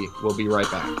 We will be right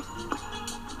back.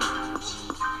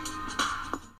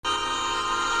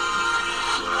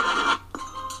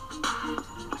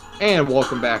 And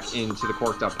welcome back into the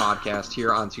Corked Up Podcast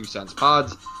here on 2 Cents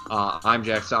Pods. I'm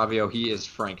Jack Savio. He is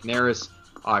Frank Naris.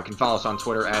 You can follow us on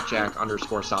Twitter at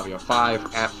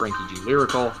Jack_Savio5, at Frankie G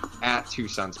Lyrical, at 2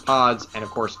 Cents Pods, and of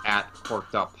course at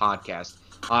Corked Up Podcast.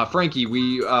 Frankie,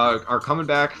 we are coming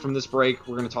back from this break.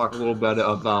 We're going to talk a little bit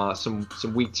of some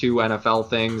Week 2 NFL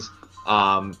things.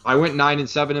 I went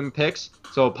 9-7 in picks,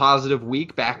 so a positive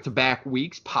week, back-to-back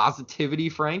weeks, positivity,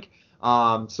 Frank.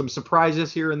 Some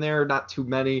surprises here and there, not too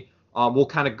many. We'll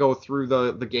kind of go through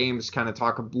the games, kind of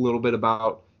talk a little bit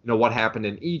about what happened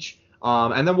in each,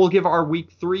 and then we'll give our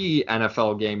Week 3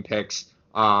 NFL game picks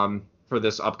for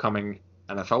this upcoming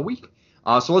NFL week.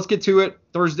 So let's get to it.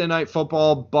 Thursday Night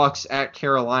Football, Bucks at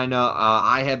Carolina.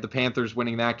 I had the Panthers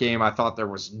winning that game. I thought there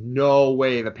was no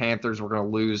way the Panthers were going to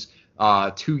lose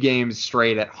 2 games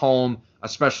straight at home,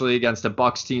 especially against a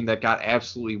Bucks team that got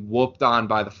absolutely whooped on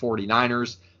by the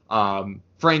 49ers.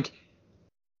 Frank,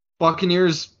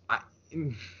 Buccaneers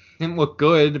didn't look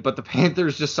good, but the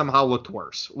Panthers just somehow looked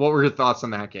worse. What were your thoughts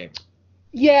on that game?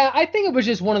 Yeah, I think it was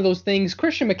just one of those things.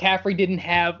 Christian McCaffrey didn't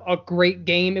have a great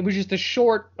game. It was just a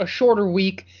shorter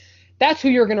week. That's who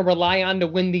you're going to rely on to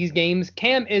win these games.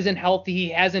 Cam isn't healthy. He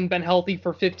hasn't been healthy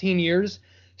for 15 years.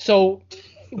 So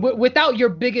without your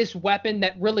biggest weapon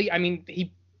that really, I mean,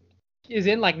 he is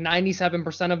in like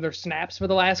 97% of their snaps for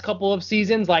the last couple of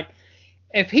seasons. Like,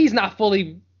 if he's not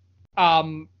fully,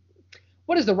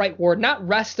 what is the right word? Not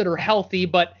rested or healthy,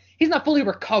 but he's not fully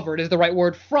recovered is the right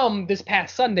word from this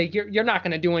past Sunday. You're not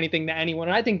going to do anything to anyone.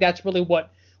 And I think that's really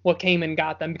what came and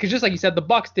got them. Because just like you said, the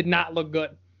Bucks did not look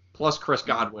good. Plus, Chris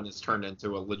Godwin has turned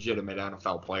into a legitimate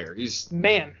NFL player.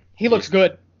 He looks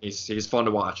good. He's fun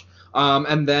to watch.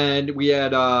 And then we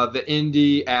had the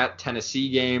Indy at Tennessee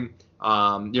game.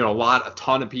 A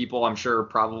ton of people, I'm sure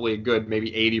probably a good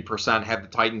maybe 80% had the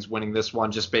Titans winning this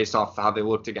one just based off how they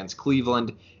looked against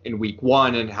Cleveland in week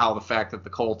 1 and how the fact that the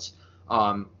Colts,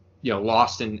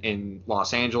 lost in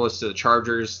Los Angeles to the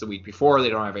Chargers the week before. They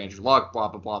don't have Andrew Luck, blah,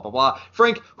 blah, blah, blah, blah.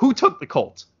 Frank, who took the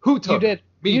Colts? Who took? You did.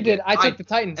 Me You did. I took the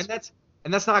Titans.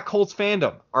 And that's not Colts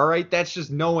fandom, all right? That's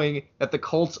just knowing that the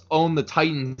Colts own the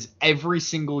Titans every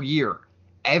single year.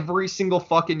 Every single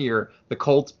fucking year, the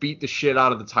Colts beat the shit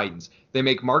out of the Titans. They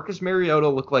make Marcus Mariota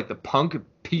look like the punk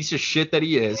piece of shit that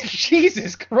he is.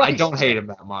 Jesus Christ. I don't hate him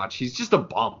that much. He's just a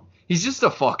bum. He's just a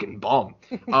fucking bum.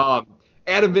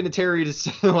 Adam Vinatieri just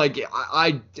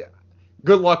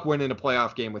good luck winning a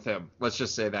playoff game with him. Let's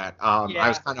just say that. I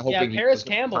was kind of hoping. Yeah, Paris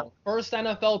Campbell, first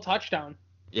NFL touchdown.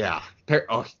 Yeah.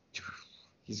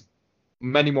 He's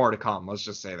many more to come. Let's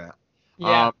just say that.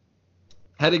 Yeah.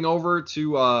 Heading over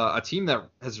to a team that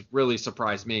has really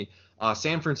surprised me,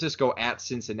 San Francisco at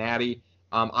Cincinnati.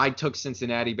 I took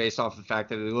Cincinnati based off the fact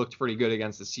that they looked pretty good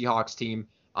against the Seahawks team.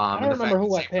 I don't remember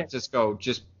who I picked. San Francisco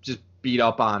just beat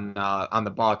up on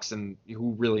the Bucs, and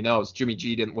who really knows? Jimmy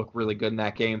G didn't look really good in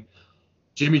that game.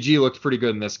 Jimmy G looked pretty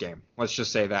good in this game. Let's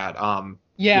just say that.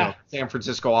 San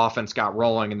Francisco offense got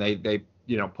rolling, and they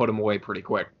put him away pretty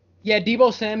quick. Yeah,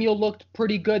 Deebo Samuel looked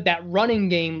pretty good. That running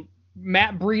game,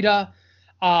 Matt Breida.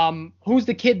 Who's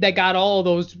the kid that got all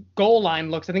those goal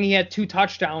line looks? I think he had 2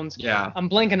 touchdowns. Yeah. I'm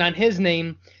blanking on his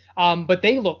name. But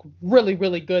they look really,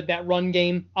 really good, that run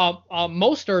game.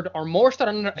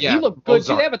 Morstead, he looked good.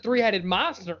 Mozart. They have a 3-headed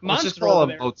monster Let's just call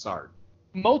over him there.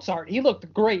 Mozart. He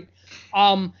looked great.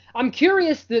 I'm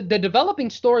curious, the developing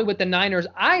story with the Niners,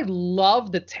 I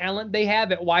love the talent they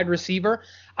have at wide receiver.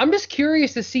 I'm just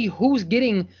curious to see who's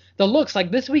getting the looks.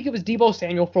 Like this week it was Deebo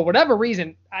Samuel for whatever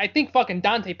reason. I think fucking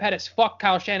Dante Pettis fucked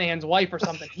Kyle Shanahan's wife or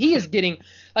something. He is getting,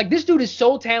 this dude is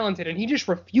so talented and he just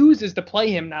refuses to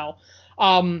play him now.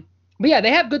 But yeah,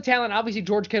 they have good talent. Obviously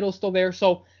George Kittle's still there.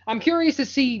 So I'm curious to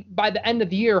see by the end of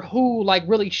the year who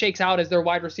really shakes out as their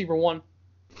wide receiver 1.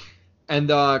 And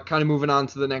kind of moving on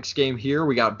to the next game here,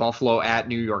 we got Buffalo at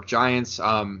New York Giants.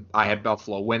 I had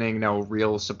Buffalo winning. No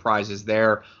real surprises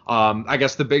there. I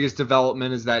guess the biggest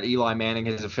development is that Eli Manning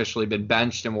has officially been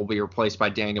benched and will be replaced by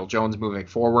Daniel Jones moving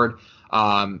forward.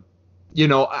 Frank,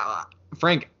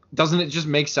 doesn't it just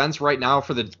make sense right now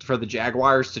for the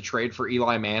Jaguars to trade for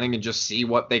Eli Manning and just see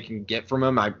what they can get from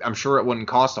him? I'm sure it wouldn't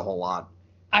cost a whole lot.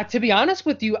 To be honest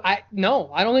with you, I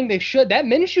don't think they should. That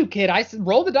Minshew kid, I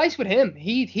roll the dice with him.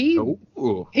 He's you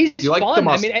like fun. The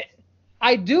muscle?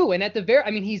 I do. And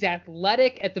he's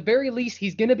athletic. At the very least,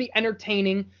 he's going to be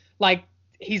entertaining.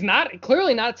 He's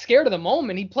clearly not scared of the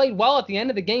moment. He played well at the end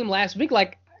of the game last week.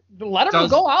 Let him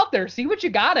go out there. See what you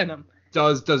got in him.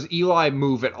 Does Eli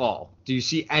move at all? Do you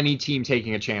see any team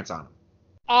taking a chance on him?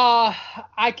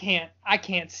 I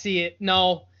can't see it.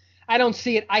 No, I don't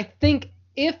see it. I think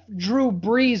if Drew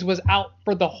Brees was out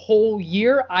for the whole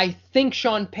year, I think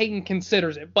Sean Payton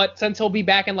considers it. But since he'll be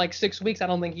back in 6 weeks, I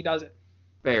don't think he does it.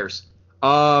 Bears.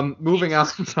 Moving on.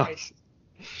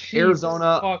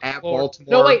 Arizona at Baltimore.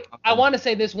 No, wait. I want to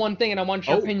say this one thing, and I want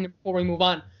your opinion before we move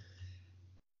on.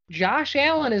 Josh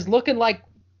Allen is looking like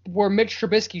where Mitch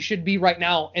Trubisky should be right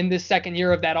now in this second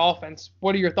year of that offense.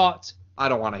 What are your thoughts? I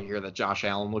don't want to hear that Josh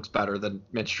Allen looks better than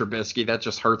Mitch Trubisky. That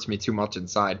just hurts me too much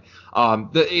inside.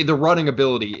 The running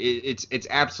ability, it's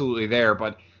absolutely there,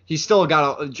 but he's still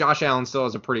Josh Allen still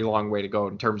has a pretty long way to go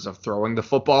in terms of throwing the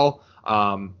football.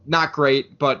 Not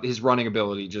great, but his running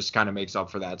ability just kind of makes up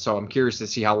for that. So I'm curious to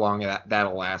see how long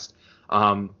that'll last.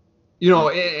 In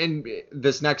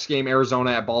this next game,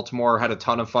 Arizona at Baltimore had a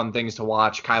ton of fun things to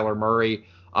watch. Kyler Murray.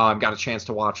 Got a chance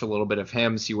to watch a little bit of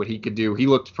him, see what he could do. He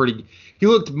looked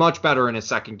much better in his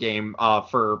second game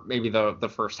for maybe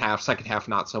the first half. Second half,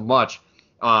 not so much.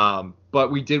 But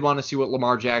we did want to see what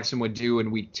Lamar Jackson would do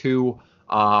in week 2.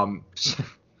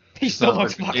 He still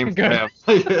looks fucking good.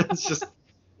 It's just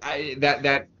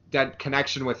that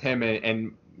connection with him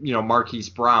and Marquise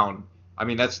Brown. I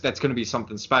mean, that's going to be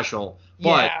something special.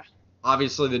 But yeah.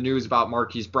 Obviously, the news about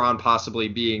Marquise Brown possibly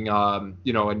being,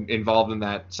 involved in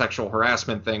that sexual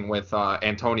harassment thing with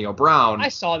Antonio Brown. I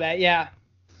saw that, yeah.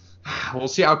 We'll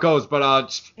see how it goes,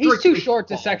 but he's too short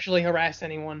to sexually harass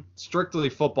anyone. Strictly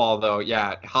football, though,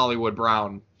 yeah. Hollywood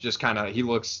Brown just kind of he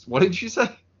looks. What did you say?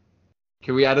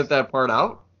 Can we edit that part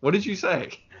out? What did you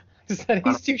say? I said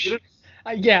he's too short.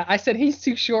 Yeah, I said he's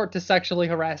too short to sexually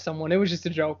harass someone. It was just a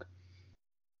joke.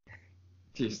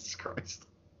 Jesus Christ.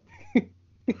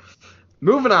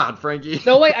 Moving on, Frankie.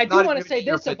 No, wait, I do want to say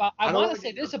this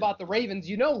about the Ravens.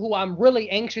 You know who I'm really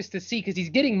anxious to see because he's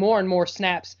getting more and more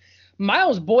snaps.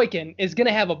 Miles Boykin is going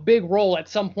to have a big role at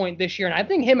some point this year, and I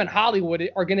think him and Hollywood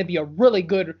are going to be a really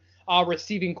good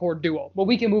receiving core duo. But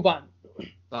we can move on.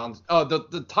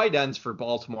 The tight ends for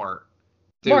Baltimore.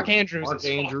 Dude, Mark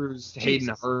Andrews,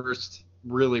 Hayden Hurst,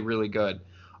 really, really good.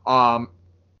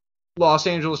 Los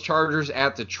Angeles Chargers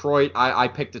at Detroit. I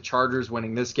picked the Chargers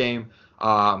winning this game.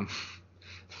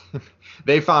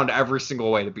 They found every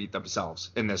single way to beat themselves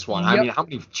in this one. Yep. I mean, how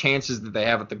many chances did they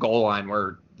have at the goal line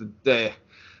where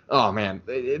oh man,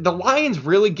 the Lions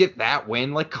really get that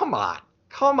win? Like, come on.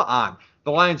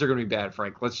 The Lions are going to be bad,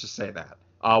 Frank. Let's just say that.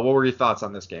 What were your thoughts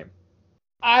on this game?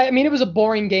 I mean, it was a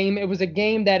boring game. It was a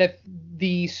game that if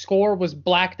the score was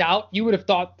blacked out, you would have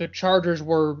thought the Chargers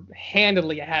were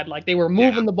handily ahead. Like, they were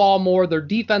moving the ball more. Their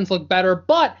defense looked better.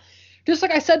 But just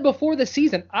like I said before the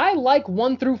season, I like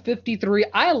 1 through 53.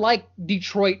 I like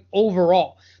Detroit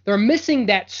overall. They're missing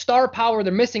that star power.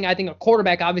 They're missing, I think, a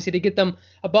quarterback, obviously, to get them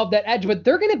above that edge. But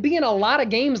they're going to be in a lot of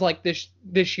games like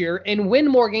this year and win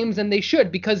more games than they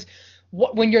should, because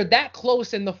when you're that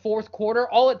close in the fourth quarter,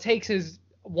 all it takes is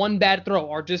one bad throw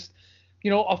or just,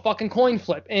 a fucking coin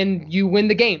flip and you win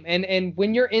the game. And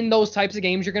when you're in those types of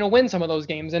games, you're going to win some of those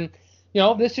games. And,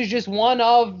 this is just one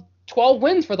of 12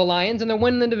 wins for the Lions, and they're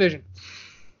winning the division.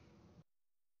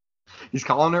 He's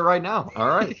calling it right now. All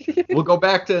right. We'll go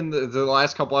back to the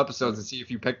last couple episodes and see if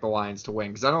you picked the Lions to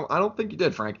win, because I don't think you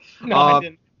did, Frank. No, I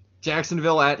didn't.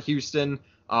 Jacksonville at Houston.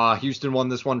 Houston won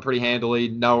this one pretty handily.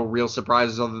 No real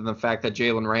surprises other than the fact that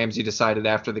Jalen Ramsey decided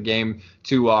after the game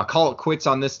to call it quits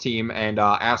on this team and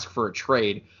ask for a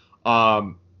trade.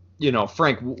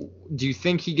 Frank, do you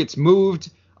think he gets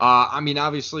moved? I mean,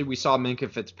 obviously we saw Minkah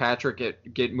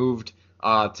Fitzpatrick get moved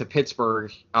to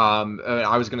Pittsburgh.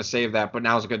 I was going to save that, but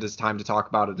now's a good time to talk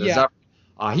about it.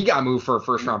 He got moved for a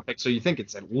first-round pick, so you think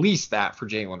it's at least that for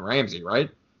Jalen Ramsey, right?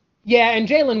 Yeah, and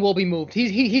Jalen will be moved.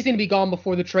 He's going to be gone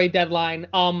before the trade deadline.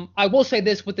 I will say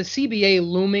this, with the CBA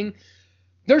looming,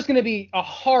 there's going to be a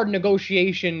hard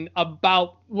negotiation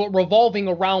about revolving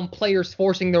around players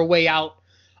forcing their way out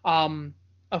from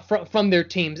their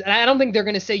teams. And I don't think they're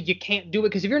going to say you can't do it,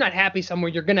 because if you're not happy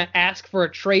somewhere, you're going to ask for a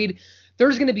trade.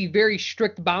 There's going to be very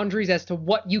strict boundaries as to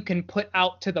what you can put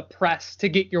out to the press to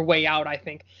get your way out, I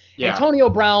think. Yeah. Antonio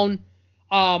Brown,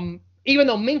 even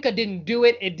though Minkah didn't do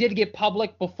it, it did get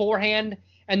public beforehand,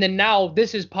 and then now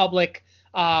this is public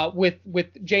with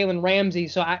Jalen Ramsey.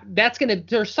 So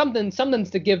there's something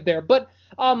to give there. But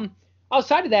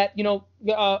outside of that,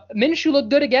 Minshew looked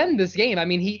good again this game. I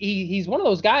mean, he's one of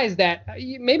those guys that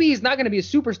maybe he's not going to be a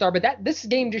superstar, but this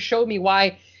game just showed me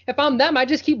why. If I'm them, I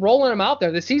just keep rolling them out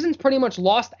there. The season's pretty much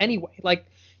lost anyway. Like,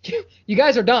 you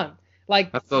guys are done.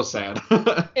 Like, that's so sad.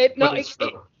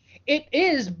 It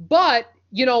is, but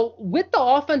with the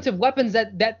offensive weapons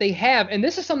that they have, and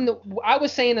this is something that I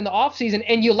was saying in the offseason,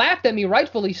 and you laughed at me,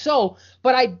 rightfully so,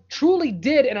 but I truly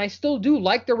did, and I still do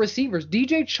like the receivers.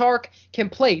 DJ Chark can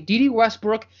play. Dede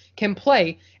Westbrook can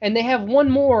play, and they have one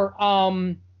more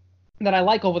that I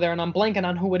like over there, and I'm blanking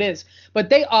on who it is.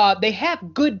 But they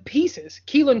have good pieces.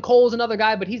 Keelan Cole's another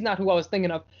guy, but he's not who I was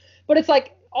thinking of. But it's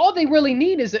like all they really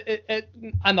need is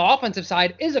on the offensive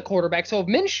side is a quarterback. So if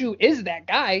Minshew is that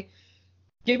guy,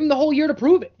 give him the whole year to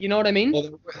prove it. You know what I mean?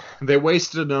 Well, they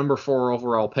wasted a number 4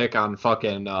 overall pick on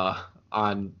fucking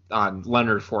on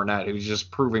Leonard Fournette, who's just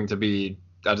proving to be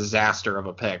a disaster of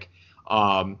a pick.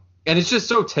 And it's just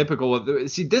so typical.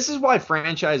 See, this is why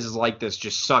franchises like this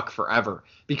just suck forever,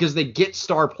 because they get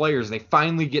star players. They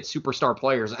finally get superstar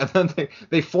players, and then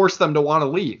they force them to want to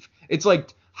leave. It's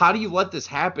like, how do you let this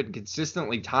happen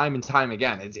consistently time and time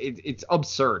again? It's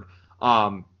absurd.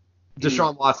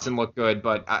 Deshaun Watson looked good,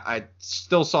 but I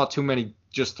still saw too many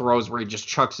just throws where he just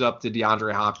chucks it up to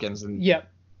DeAndre Hopkins. And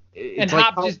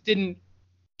Hop just didn't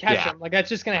catch him. Like, that's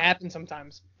just going to happen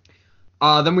sometimes.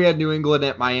 Then we had New England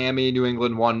at Miami. New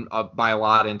England won by a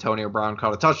lot. Antonio Brown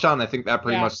caught a touchdown. I think that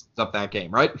pretty much sets up that game,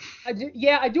 right? I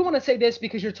do want to say this,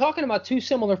 because you're talking about two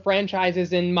similar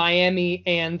franchises in Miami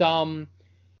and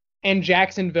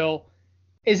Jacksonville.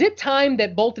 Is it time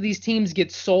that both of these teams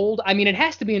get sold? I mean, it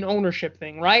has to be an ownership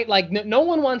thing, right? Like, no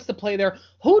one wants to play there.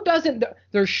 Who doesn't?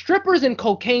 There's strippers and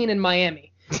cocaine in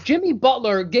Miami. Jimmy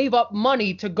Butler gave up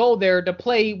money to go there to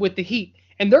play with the Heat,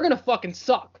 and they're going to fucking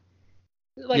suck.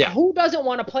 Like, who doesn't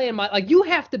want to play in you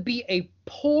have to be a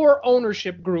poor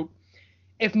ownership group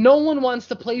if no one wants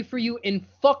to play for you in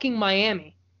fucking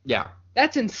Miami. Yeah.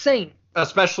 That's insane.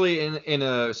 Especially in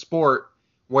a sport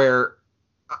where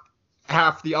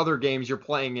half the other games you're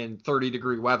playing in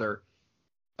 30-degree weather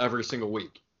every single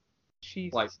week.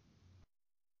 Jesus. Like,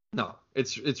 no,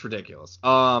 it's ridiculous.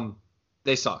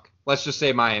 They suck. Let's just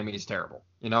say Miami is terrible.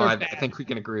 I think we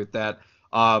can agree with that.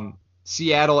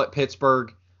 Seattle at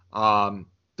Pittsburgh.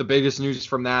 The biggest news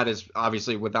from that is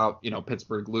obviously without,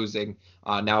 Pittsburgh losing,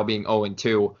 now being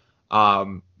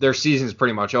 0-2. Their season's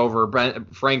pretty much over.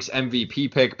 Frank's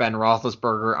MVP pick, Ben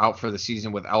Roethlisberger, out for the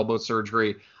season with elbow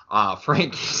surgery.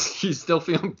 Frank, he's still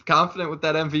feeling confident with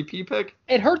that MVP pick?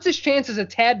 It hurts his chances a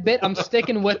tad bit. I'm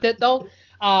sticking with it, though.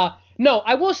 No,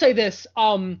 I will say this.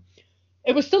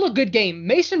 It was still a good game.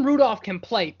 Mason Rudolph can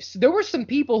play. There were some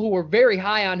people who were very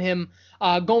high on him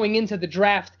going into the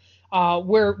draft.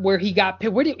 Where he got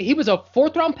picked. He was a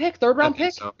third-round pick?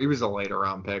 So. He was a later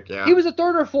round pick, yeah. He was a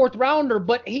third or fourth rounder,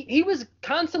 but he was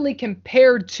constantly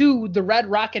compared to the Red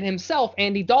Rocket himself,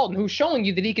 Andy Dalton, who's showing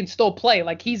you that he can still play.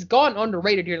 Like, he's gone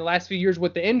underrated here the last few years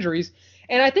with the injuries.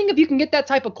 And I think if you can get that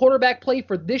type of quarterback play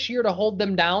for this year to hold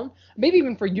them down, maybe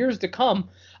even for years to come,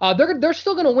 they're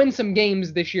still going to win some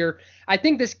games this year. I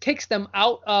think this kicks them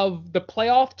out of the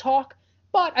playoff talk,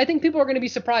 but I think people are going to be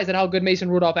surprised at how good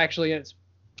Mason Rudolph actually is.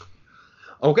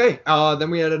 Okay, then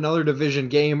we had another division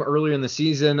game earlier in the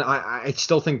season. I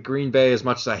still think Green Bay, as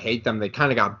much as I hate them, they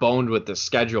kind of got boned with the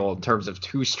schedule in terms of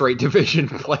 2 straight division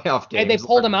playoff games. And they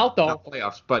pulled them out, though. Not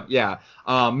playoffs, but yeah.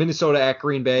 Minnesota at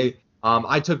Green Bay.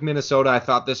 I took Minnesota. I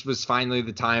thought this was finally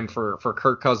the time for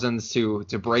Kirk Cousins to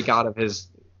break out of his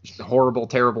horrible,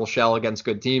 terrible shell against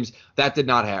good teams. That did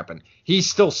not happen. He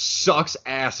still sucks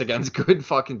ass against good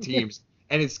fucking teams.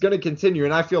 And it's going to continue,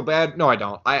 and I feel bad. No, I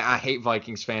don't. I hate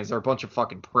Vikings fans. They're a bunch of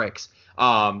fucking pricks.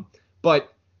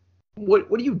 But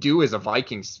what do you do as a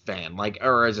Vikings fan,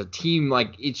 or as a team?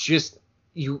 It's just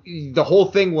the whole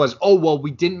thing was, oh well, we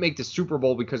didn't make the Super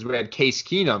Bowl because we had Case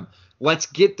Keenum. Let's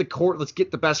get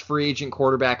the best free agent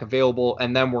quarterback available,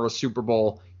 and then we're a Super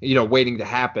Bowl, waiting to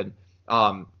happen.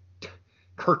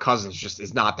 Kirk Cousins just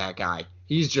is not that guy.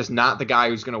 He's just not the guy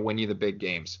who's going to win you the big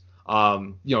games.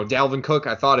 Dalvin Cook,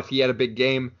 I thought if he had a big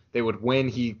game, they would win.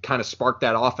 He kind of sparked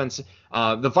that offense.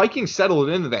 The Vikings settled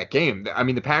into that game. I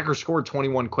mean, the Packers scored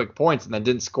 21 quick points and then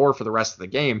didn't score for the rest of the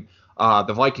game.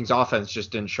 The Vikings offense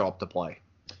just didn't show up to play.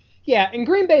 Yeah, and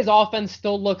Green Bay's offense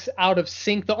still looks out of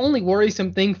sync. The only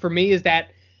worrisome thing for me is that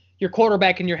your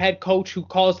quarterback and your head coach who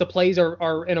calls the plays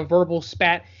are in a verbal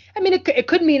spat. I mean, it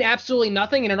could mean absolutely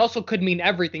nothing, and it also could mean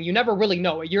everything. You never really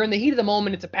know. You're in the heat of the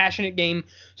moment. It's a passionate game,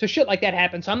 so shit like that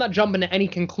happens. So I'm not jumping to any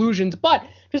conclusions. But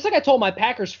just like I told my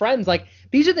Packers friends,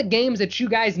 these are the games that you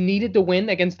guys needed to win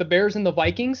against the Bears and the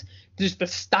Vikings. Just the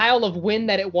style of win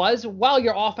that it was while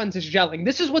your offense is gelling.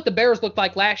 This is what the Bears looked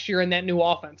like last year in that new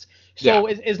offense. So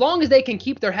yeah. As long as they can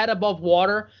keep their head above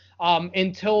water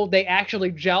until they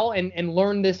actually gel and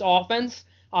learn this offense,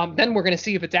 then we're going to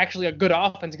see if it's actually a good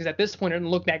offense, because at this point it doesn't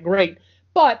look that great.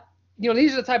 But,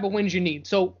 these are the type of wins you need.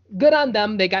 So good on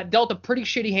them. They got dealt a pretty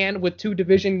shitty hand with 2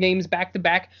 division games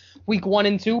back-to-back, week 1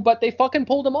 and 2, but they fucking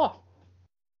pulled them off.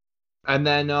 And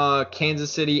then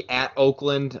Kansas City at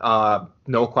Oakland.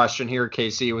 No question here,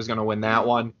 KC was going to win that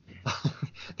one.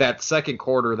 That second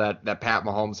quarter that Pat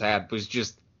Mahomes had was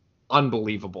just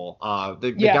unbelievable.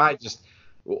 The guy just...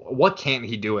 What can't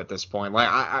he do at this point?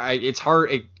 It's hard.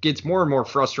 It gets more and more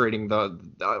frustrating.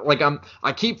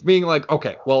 I keep being like,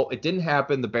 okay, well, it didn't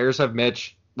happen. The Bears have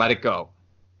Mitch. Let it go.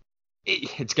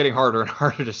 It's getting harder and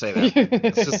harder to say that.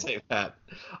 Let's just say that.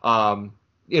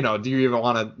 Do you even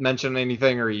want to mention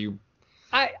anything, or are you?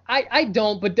 I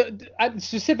don't, but I'm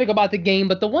specific about the game.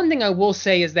 But the one thing I will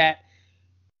say is that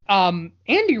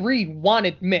Andy Reid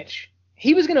wanted Mitch.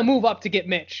 He was going to move up to get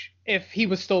Mitch if he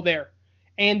was still there.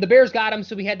 And the Bears got him,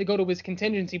 so he had to go to his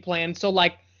contingency plan. So,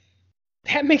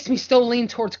 that makes me still lean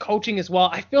towards coaching as well.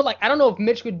 I feel like, I don't know if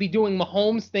Mitch would be doing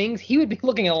Mahomes things. He would be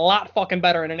looking a lot fucking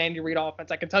better in an Andy Reid offense.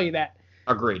 I can tell you that.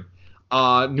 Agreed.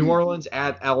 New Orleans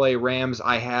at LA Rams.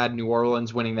 I had New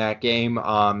Orleans winning that game.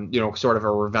 Sort of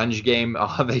a revenge game.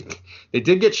 They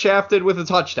did get shafted with a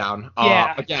touchdown.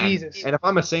 Again. Jesus. And if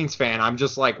I'm a Saints fan, I'm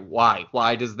just like, why?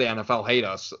 Why does the NFL hate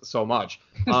us so much?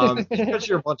 It's because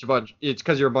you're a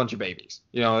bunch of babies.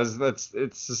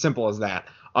 It's as simple as that.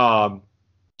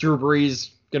 Drew Brees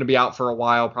going to be out for a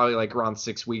while, probably around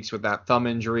 6 weeks with that thumb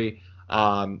injury.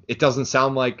 It doesn't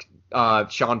sound like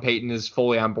Sean Payton is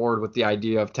fully on board with the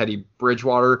idea of Teddy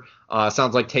Bridgewater.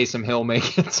 Sounds like Taysom Hill may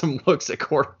get some looks at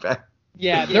quarterback.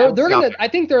 Yeah, they're gonna. I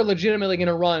think they're legitimately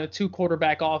gonna run a 2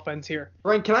 quarterback offense here.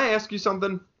 Brian, can I ask you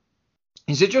something?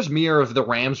 Is it just me, or have the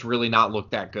Rams really not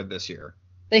looked that good this year?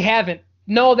 They haven't.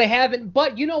 No, they haven't.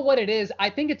 But you know what it is? I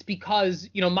think it's because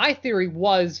my theory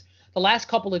was the last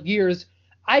couple of years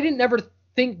I didn't ever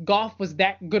think Goff was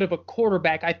that good of a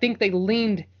quarterback. I think they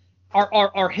leaned.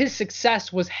 His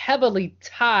success was heavily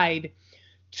tied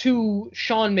to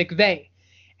Sean McVay.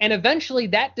 And eventually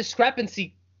that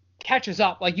discrepancy catches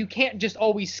up. You can't just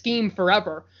always scheme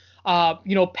forever,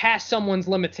 past someone's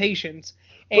limitations.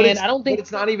 And I don't think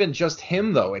it's not even just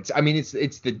him though. It's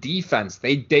the defense.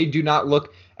 They do not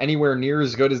look anywhere near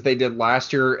as good as they did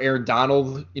last year. Aaron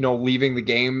Donald, leaving the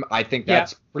game, I think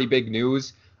that's pretty big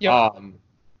news. Yep.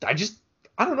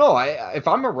 I don't know. If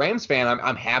I'm a Rams fan,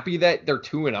 I'm happy that they're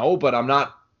 2-0, but I'm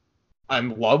not.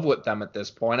 I'm in love with them at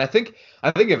this point. I think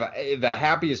if the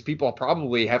happiest people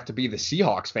probably have to be the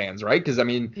Seahawks fans, right? Because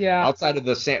outside of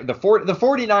the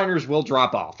 49ers will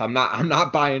drop off. I'm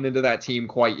not buying into that team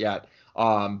quite yet.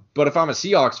 But if I'm a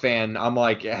Seahawks fan, I'm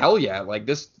like, hell yeah, like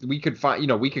this, we could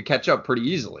catch up pretty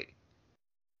easily.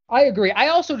 I agree. I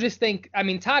also just think,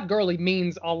 Todd Gurley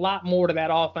means a lot more to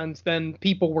that offense than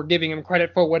people were giving him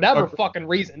credit for whatever fucking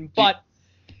reason. But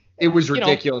it was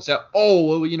ridiculous.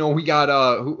 We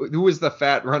got who was the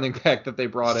fat running back that they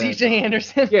brought in? C.J.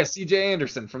 Anderson. Yeah, C.J.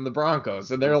 Anderson from the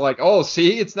Broncos, and they're like, oh,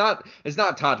 see, it's not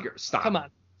Todd Gurley. Stop. Come on.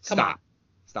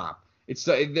 Stop. It's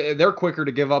they're quicker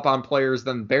to give up on players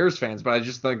than Bears fans, but I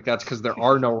just think that's because there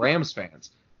are no Rams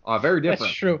fans. Very different.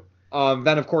 That's true.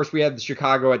 Then of course we had the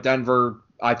Chicago at Denver.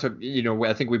 I took,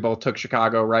 I think we both took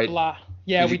Chicago, right?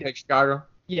 Yeah, did you take Chicago?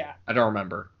 Yeah. I don't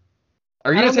remember.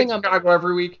 Are you gonna take Chicago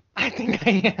every week? I think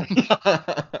I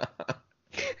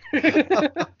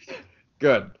am.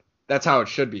 Good. That's how it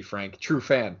should be, Frank. True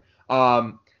fan.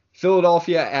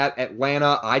 Philadelphia at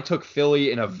Atlanta. I took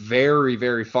Philly in a very,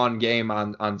 very fun game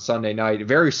on Sunday night.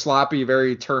 Very sloppy,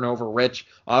 very turnover rich.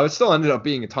 It still ended up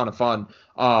being a ton of fun.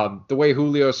 The way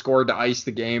Julio scored to ice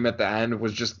the game at the end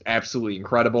was just absolutely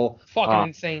incredible. Fucking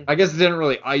insane. I guess it didn't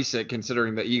really ice it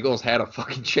considering the Eagles had a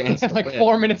fucking chance. Like win.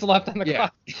 4 minutes left on the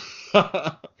clock.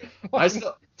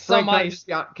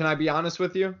 Can I be honest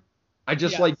with you? I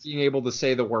just like being able to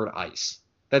say the word ice.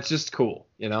 That's just cool,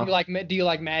 Do you like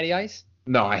Matty Ice?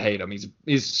 No, I hate him. He's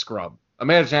a scrub.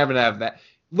 Imagine having to have that.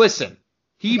 Listen,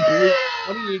 he blew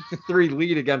 28-3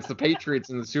 lead against the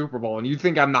Patriots in the Super Bowl, and you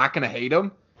think I'm not going to hate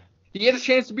him? He had a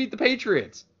chance to beat the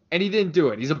Patriots, and he didn't do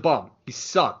it. He's a bum. He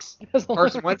sucks.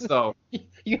 Carson Wentz, though.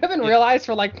 You haven't realized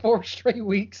for like 4 straight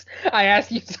weeks I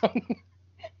asked you something.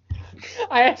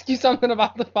 I asked you something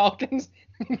about the Falcons,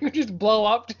 and you just blow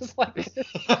up just like this.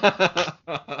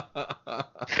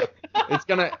 It's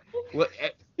going to...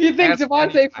 You think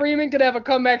Devontae Freeman could have a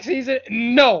comeback season?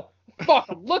 No. Fuck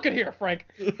him. Look at here, Frank.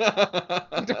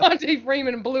 Devontae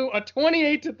Freeman blew a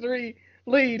 28-3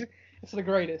 lead. It's the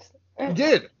greatest. He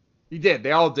did.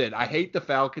 They all did. I hate the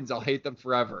Falcons. I'll hate them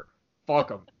forever. Fuck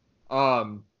them.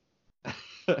 Oh,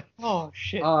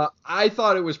 shit. I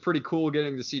thought it was pretty cool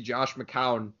getting to see Josh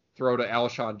McCown throw to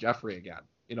Alshon Jeffrey again.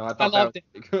 I loved it.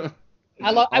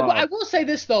 I will say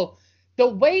this, though. The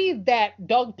way that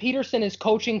Doug Peterson is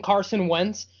coaching Carson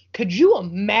Wentz, could you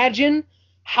imagine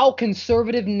how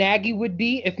conservative Nagy would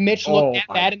be if Mitch looked at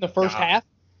that in the first half?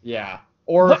 Yeah.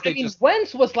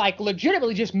 Wentz was like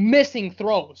legitimately just missing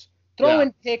throws,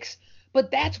 throwing picks.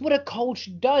 But that's what a coach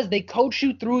does. They coach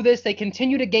you through this. They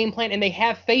continue to game plan, and they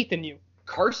have faith in you.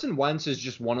 Carson Wentz is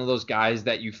just one of those guys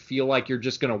that you feel like you're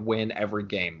just going to win every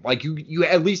game. Like you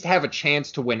at least have a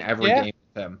chance to win every game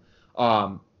with him.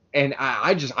 And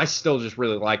I still just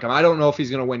really like him. I don't know if he's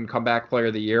going to win Comeback Player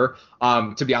of the Year.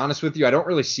 To be honest with you, I don't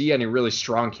really see any really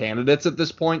strong candidates at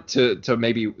this point to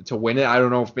win it. I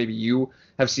don't know if maybe you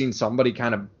have seen somebody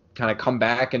kind of come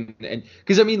back and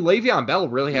because Le'Veon Bell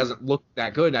really hasn't looked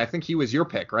that good. I think he was your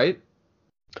pick, right?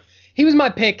 He was my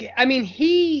pick.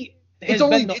 It's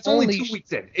only 2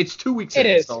 weeks in. It's 2 weeks in.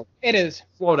 It is.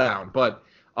 Slow down. But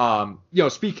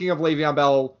speaking of Le'Veon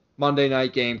Bell, Monday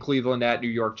night game, Cleveland at New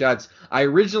York Jets. I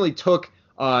originally took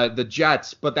the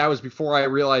Jets, but that was before I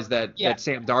realized that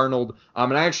Sam Darnold.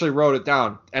 And I actually wrote it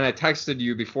down, and I texted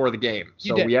you before the game,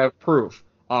 so we have proof.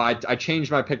 I changed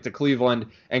my pick to Cleveland,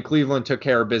 and Cleveland took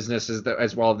care of business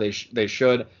as well. They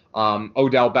should.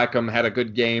 Odell Beckham had a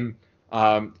good game.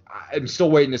 I'm still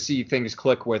waiting to see things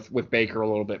click with Baker a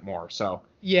little bit more. So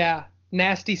yeah,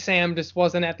 Nasty Sam just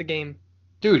wasn't at the game.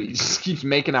 Dude, he just keeps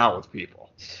making out with people.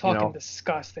 It's fucking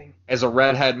disgusting. As a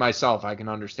redhead myself, I can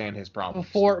understand his problems.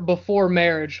 Before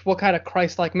marriage, what kind of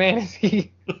Christ-like man is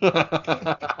he?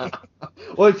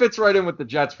 Well, he fits right in with the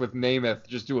Jets with Namath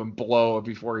just doing blow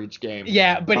before each game.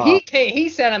 Yeah, but he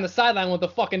sat on the sideline with a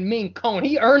fucking mink cone.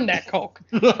 He earned that coke.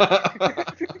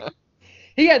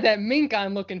 He had that mink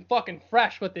on looking fucking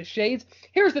fresh with his shades.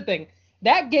 Here's the thing.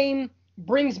 That game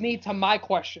brings me to my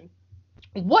question.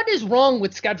 What is wrong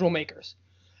with schedule makers?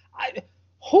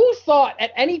 Who thought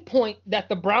at any point that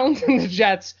the Browns and the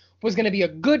Jets was going to be a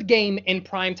good game in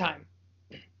prime time?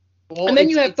 Well, and then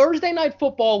you have Thursday Night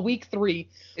Football Week 3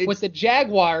 with the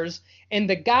Jaguars and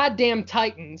the goddamn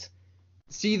Titans.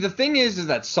 See, the thing is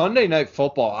that Sunday Night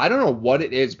Football, I don't know what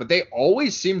it is, but they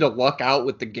always seem to luck out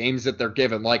with the games that they're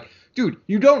given. Like, dude,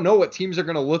 you don't know what teams are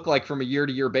going to look like from a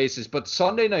year-to-year basis, but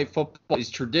Sunday Night Football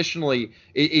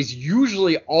is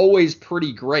usually always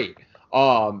pretty great.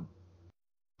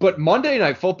 But Monday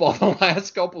Night Football the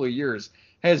last couple of years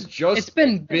has just it's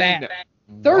been bad.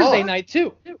 Thursday night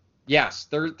too. Yes,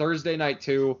 Thursday night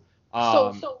too.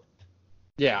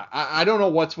 Yeah, I don't know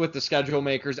what's with the schedule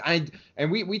makers.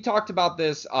 We talked about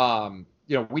this.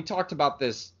 We talked about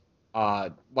this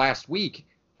last week.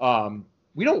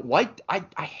 We don't like.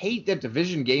 I hate that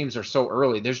division games are so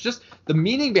early. There's just the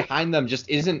meaning behind them just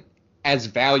isn't as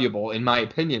valuable in my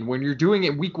opinion when you're doing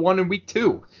it week 1 and week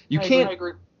 2. I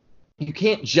agree. You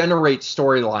can't generate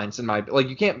storylines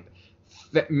you can't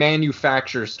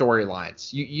manufacture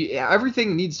storylines. You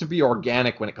everything needs to be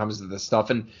organic when it comes to this stuff,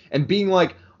 and being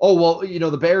like, oh well,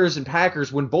 the Bears and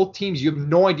Packers, when both teams, you have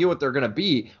no idea what they're gonna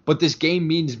be, but this game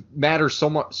matters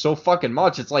so fucking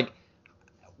much. It's like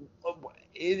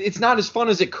it's not as fun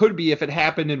as it could be if it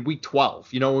happened in week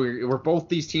 12. Where both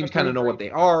these teams kind of know what they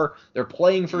are, they're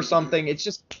playing for something. It's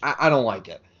just I don't like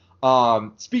it.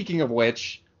 Speaking of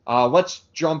which, let's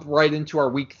jump right into our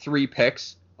week 3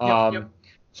 picks. Yep.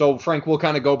 So, Frank, we'll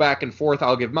kind of go back and forth.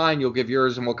 I'll give mine, you'll give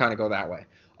yours, and we'll kind of go that way.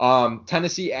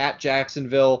 Tennessee at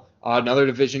Jacksonville, another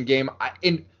division game.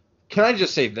 Can I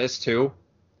just say this, too?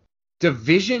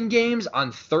 Division games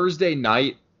on Thursday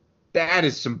night, that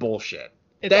is some bullshit.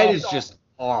 That is just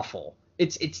awful.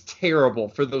 It's terrible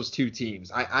for those two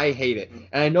teams. I hate it.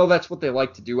 And I know that's what they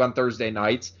like to do on Thursday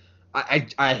nights.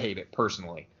 I hate it,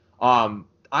 personally. I'm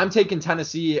taking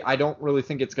Tennessee. I don't really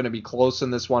think it's going to be close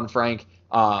in this one, Frank.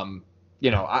 That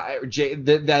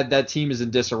team is in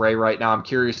disarray right now. I'm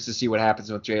curious to see what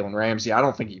happens with Jalen Ramsey. I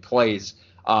don't think he plays.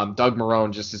 Doug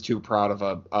Marrone just is too proud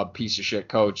of a piece of shit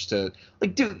coach to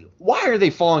dude. Why are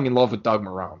they falling in love with Doug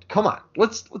Marrone? Come on,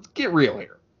 let's get real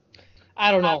here.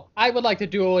 I don't know. I would like to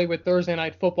do away with Thursday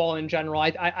night football in general.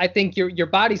 I think your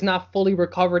body's not fully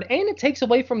recovered, and it takes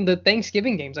away from the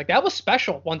Thanksgiving games. That was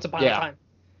special once upon a time.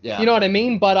 Yeah. You know what I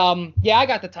mean? But, I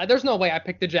got the tie. There's no way I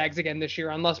pick the Jags again this year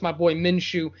unless my boy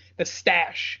Minshew, the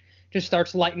stash, just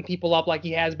starts lighting people up like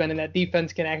he has been, and that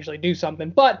defense can actually do something.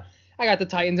 But I got the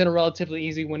Titans in a relatively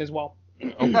easy win as well.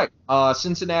 Okay.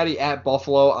 Cincinnati at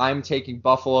Buffalo. I'm taking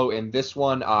Buffalo in this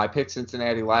one. I picked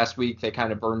Cincinnati last week. They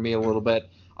kind of burned me a little bit.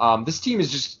 This team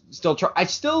is just still I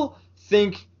still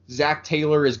think Zach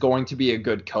Taylor is going to be a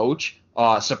good coach.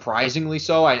 Surprisingly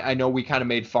so. I know we kind of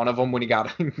made fun of him when he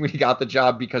got the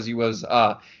job because he was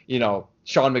Sean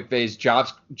McVay's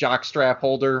jockstrap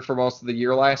holder for most of the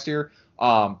year last year.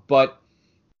 But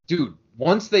dude,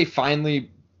 once they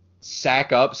finally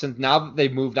sack up, since now that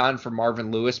they've moved on from Marvin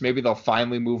Lewis, maybe they'll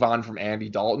finally move on from Andy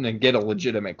Dalton and get a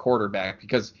legitimate quarterback,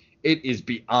 because it is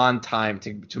beyond time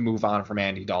to move on from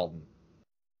Andy Dalton.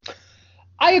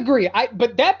 I agree.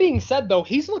 But that being said, though,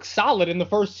 he's looked solid in the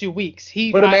first 2 weeks.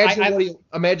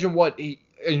 Imagine what a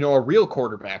real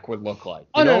quarterback would look like.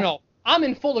 No. I'm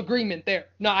in full agreement there.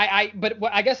 No, but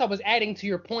I guess I was adding to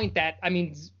your point that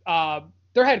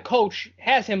their head coach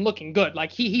has him looking good.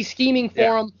 He's scheming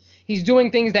for him. He's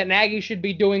doing things that Nagy should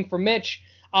be doing for Mitch.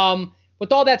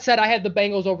 With all that said, I had the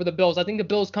Bengals over the Bills. I think the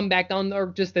Bills come back down there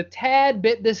just a tad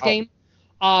bit this game.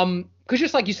 Because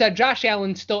just like you said, Josh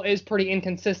Allen still is pretty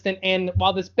inconsistent. And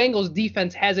while this Bengals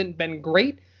defense hasn't been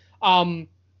great, I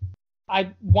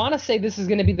want to say this is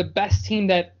going to be the best team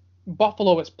that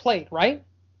Buffalo has played, right?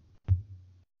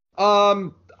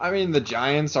 The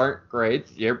Giants aren't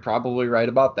great. You're probably right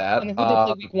about that. And who they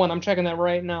play week 1? I'm checking that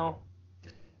right now.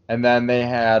 And then they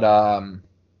had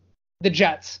the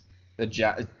Jets.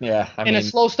 Yeah. In a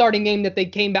slow starting game that they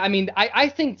came back. I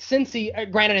think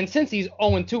Cincy, granted, and Cincy's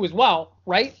 0-2 as well,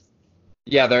 right?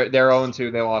 Yeah, they're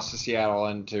 0-2. They lost to Seattle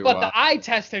and to. But the eye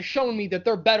test has shown me that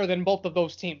they're better than both of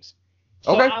those teams.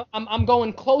 So okay. I'm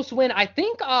going close win. I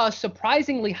think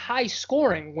surprisingly high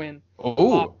scoring win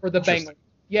for the Bengals.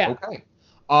 Yeah. Okay.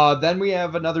 Then we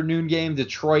have another noon game,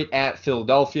 Detroit at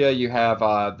Philadelphia. You have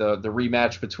the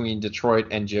rematch between Detroit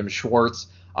and Jim Schwartz.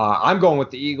 I'm going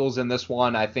with the Eagles in this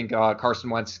one. I think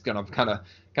Carson Wentz is going to kind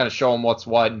of show them what's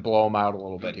what and blow them out a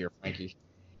little bit here, Frankie.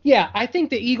 Yeah, I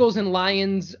think the Eagles and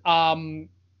Lions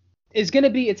it's going to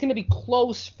be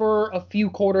close for a few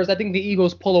quarters. I think the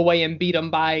Eagles pull away and beat them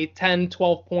by 10,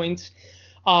 12 points.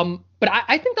 But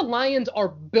I think the Lions are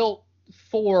built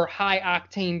for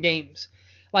high-octane games.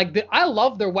 I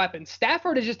love their weapons.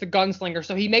 Stafford is just a gunslinger,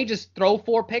 so he may just throw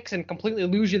 4 picks and completely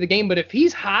lose you the game. But if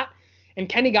he's hot, and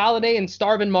Kenny Golladay and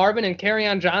Starvin Marvin and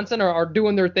Kerryon Johnson are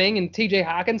doing their thing, and TJ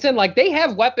Hawkinson, they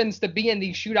have weapons to be in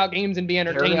these shootout games and be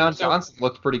entertaining. Kerryon Johnson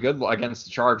looked pretty good against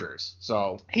the Chargers.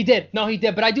 So he did. No, he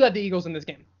did. But I do have the Eagles in this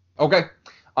game. Okay.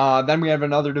 Then we have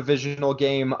another divisional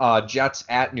game, Jets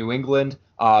at New England.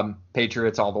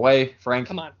 Patriots all the way, Frank.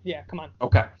 Come on. Yeah, come on.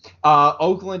 Okay.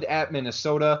 Oakland at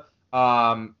Minnesota.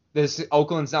 This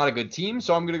Oakland's not a good team,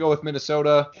 so I'm going to go with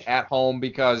Minnesota at home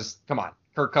because, come on,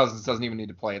 Kirk Cousins doesn't even need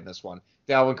to play in this one.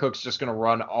 Dalvin Cook's just going to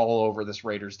run all over this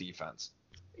Raiders defense.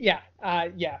 Yeah,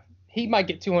 he might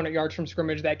get 200 yards from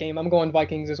scrimmage that game. I'm going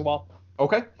Vikings as well.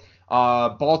 Okay.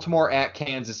 Baltimore at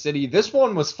Kansas City. This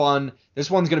one was fun. This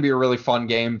one's going to be a really fun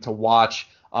game to watch.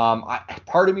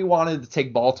 Part of me wanted to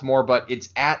take Baltimore, but it's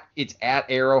at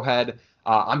Arrowhead.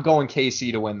 I'm going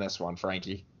KC to win this one,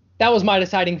 Frankie. That was my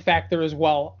deciding factor as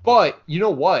well. But you know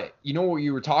what? You know what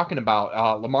you were talking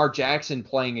about? Lamar Jackson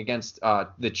playing against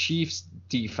the Chiefs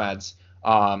defense.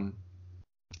 Pat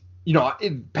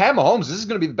Mahomes, this is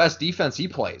going to be the best defense he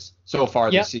plays so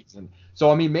far this season. So,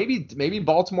 I mean, maybe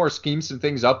Baltimore schemes some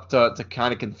things up to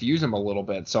kind of confuse him a little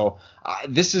bit. So,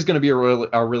 this is going to be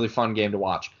a really fun game to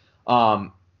watch.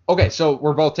 Okay, so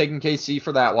we're both taking KC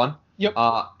for that one. Yep.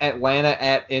 Atlanta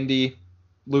at Indy,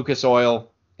 Lucas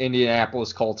Oil,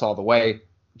 Indianapolis Colts all the way.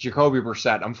 Jacoby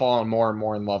Brissett, I'm falling more and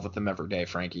more in love with him every day,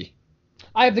 Frankie.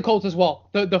 I have the Colts as well.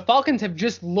 The Falcons have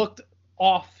just looked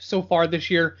off so far this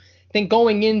year. I think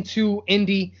going into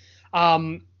Indy,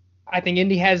 I think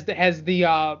Indy has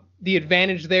the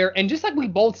advantage there. And just like we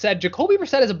both said, Jacoby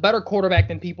Brissett is a better quarterback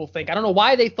than people think. I don't know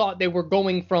why they thought they were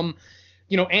going from,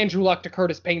 Andrew Luck to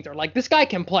Curtis Painter. Like, this guy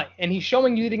can play, and he's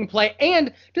showing you that he can play.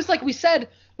 And just like we said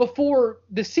before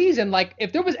the season, like,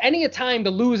 if there was any time to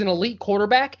lose an elite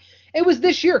quarterback, it was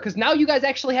this year, because now you guys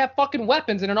actually have fucking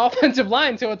weapons in an offensive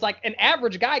line. So it's like an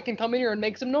average guy can come in here and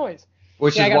make some noise.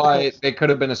 Which is why they could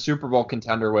have been a Super Bowl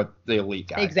contender with the elite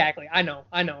guy. Exactly. I know.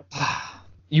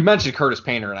 You mentioned Curtis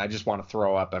Painter, and I just want to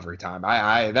throw up every time.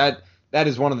 That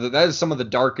is some of the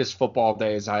darkest football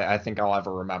days I think I'll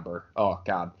ever remember. Oh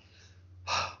God.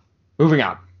 Moving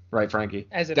on, right, Frankie?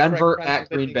 Denver at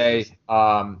Green Bay.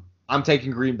 I'm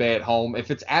taking Green Bay at home. If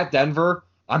it's at Denver,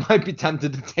 I might be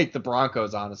tempted to take the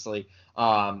Broncos, honestly.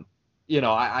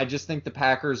 I just think the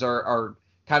Packers are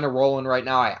kind of rolling right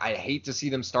now. I hate to see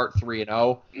them start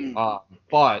 3-0,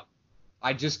 but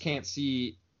I just can't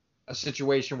see a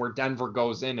situation where Denver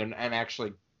goes in and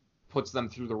actually puts them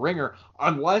through the ringer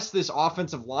unless this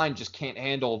offensive line just can't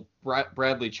handle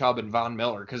Bradley Chubb and Von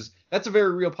Miller, because that's a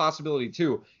very real possibility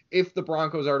too. If the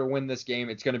Broncos are to win this game,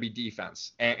 it's going to be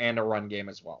defense and a run game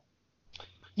as well.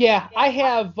 Yeah, I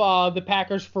have the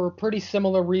Packers for pretty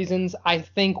similar reasons. I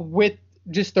think with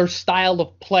just their style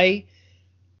of play,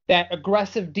 that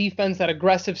aggressive defense, that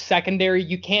aggressive secondary,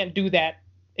 you can't do that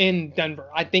in Denver.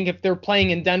 I think if they're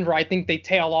playing in Denver, I think they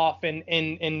tail off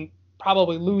and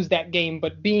probably lose that game.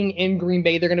 But being in Green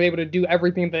Bay, they're going to be able to do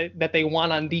everything that they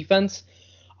want on defense.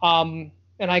 And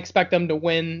I expect them to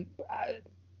win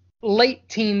late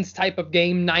teens type of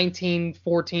game,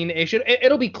 19-14-ish.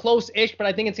 It'll be close-ish, but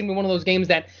I think it's going to be one of those games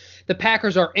that the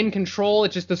Packers are in control.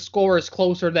 It's just the score is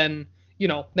closer than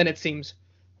it seems.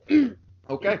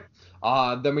 Okay.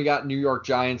 Then we got New York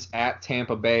Giants at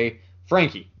Tampa Bay.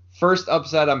 Frankie, first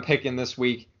upset I'm picking this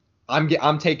week.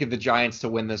 I'm taking the Giants to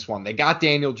win this one. They got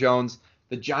Daniel Jones.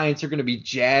 The Giants are going to be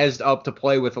jazzed up to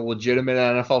play with a legitimate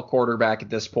NFL quarterback at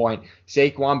this point.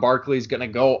 Saquon Barkley is going to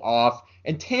go off,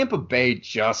 and Tampa Bay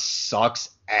just sucks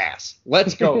ass.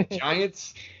 Let's go,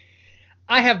 Giants.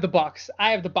 I have the Bucs.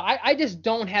 I just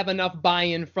don't have enough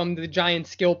buy-in from the Giants'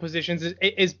 skill positions.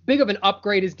 As big of an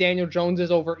upgrade as Daniel Jones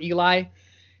is over Eli,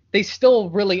 they still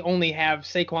really only have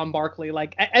Saquon Barkley.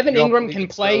 Like, Evan Ingram can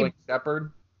play. Sterling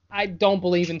Shepard? I don't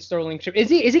believe in Sterling Shepard. Is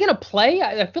he going to play?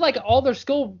 I feel like all their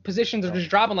skill positions are just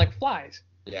dropping like flies.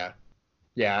 Yeah.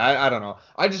 I don't know.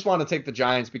 I just want to take the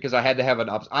Giants because I had to have an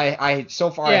ups. I had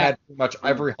pretty much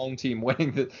every home team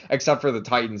winning except for the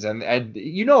Titans, and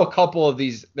a couple of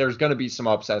these there's going to be some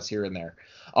upsets here and there.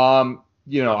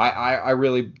 I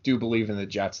really do believe in the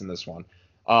Jets in this one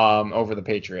over the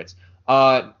Patriots.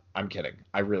 I'm kidding.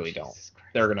 I really don't.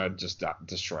 They're going to just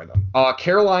destroy them.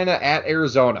 Carolina at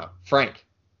Arizona. Frank,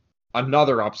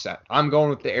 another upset. I'm going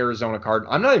with the Arizona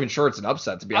Cardinals. I'm not even sure it's an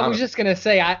upset, to be honest. I was just going to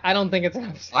say, I don't think it's an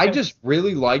upset. I just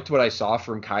really liked what I saw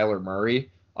from Kyler Murray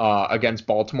against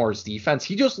Baltimore's defense.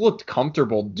 He just looked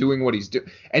comfortable doing what he's doing.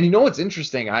 And you know what's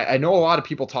interesting? I know a lot of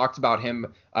people talked about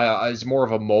him as more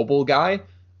of a mobile guy.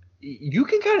 You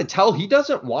can kind of tell he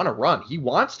doesn't want to run. He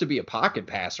wants to be a pocket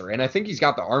passer, and I think he's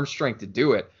got the arm strength to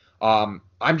do it. I'm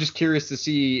just curious to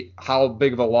see how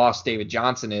big of a loss David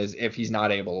Johnson is if he's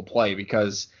not able to play,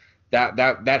 because that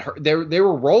they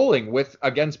were rolling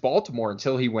against Baltimore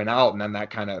until he went out, and then that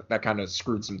kind of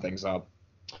screwed some things up.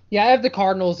 Yeah, I have the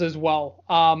Cardinals as well.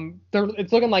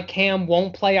 It's looking like Cam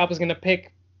won't play. I was going to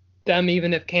pick them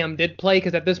even if Cam did play,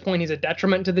 because at this point he's a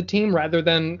detriment to the team rather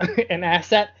than an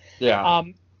asset. Yeah.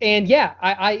 And yeah,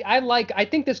 I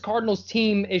think this Cardinals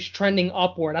team is trending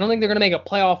upward. I don't think they're going to make a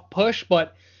playoff push,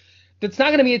 but it's not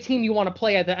going to be a team you want to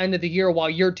play at the end of the year while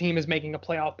your team is making a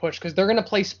playoff push, because they're going to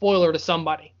play spoiler to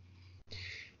somebody.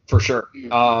 For sure.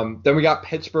 Then we got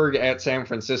Pittsburgh at San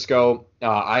Francisco.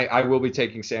 I will be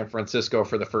taking San Francisco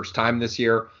for the first time this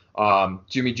year.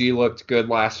 Jimmy G looked good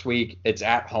last week. It's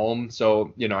at home,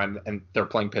 so and they're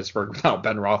playing Pittsburgh without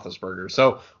Ben Roethlisberger.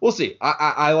 So we'll see.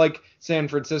 I like San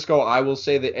Francisco. I will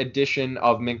say the addition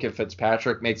of Minkah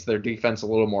Fitzpatrick makes their defense a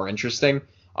little more interesting.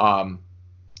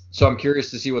 So I'm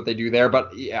curious to see what they do there.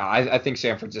 But yeah, I think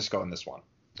San Francisco in this one.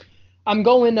 I'm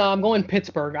going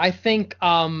Pittsburgh. I think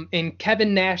in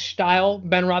Kevin Nash style,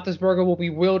 Ben Roethlisberger will be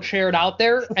wheelchaired out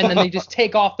there, and then they just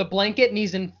take off the blanket, and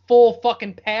he's in full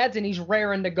fucking pads, and he's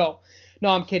raring to go. No,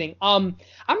 I'm kidding. I'm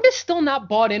just still not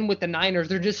bought in with the Niners.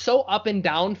 They're just so up and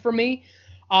down for me.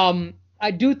 I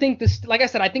do think this, like I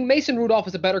said, I think Mason Rudolph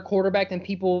is a better quarterback than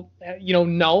people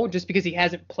know, just because he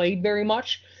hasn't played very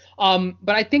much.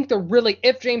 But I think they're really,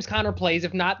 if James Conner plays,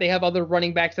 if not, they have other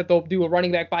running backs that they'll do a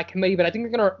running back by committee, but I think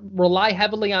they're going to rely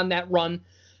heavily on that run.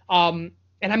 And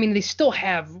I mean, they still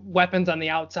have weapons on the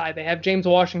outside. They have James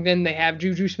Washington. They have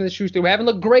Juju Smith-Schuster, who haven't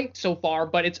looked great so far,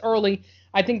 but it's early.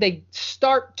 I think they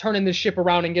start turning this ship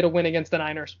around and get a win against the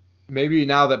Niners. Maybe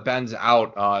now that Ben's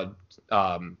out,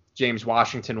 James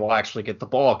Washington will actually get the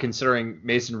ball, considering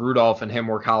Mason Rudolph and him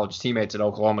were college teammates at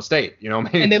Oklahoma State.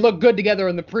 Maybe. And they look good together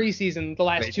in the preseason the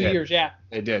last 2 years, yeah.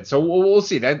 They did. So we'll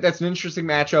see. That's an interesting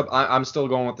matchup. I'm still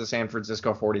going with the San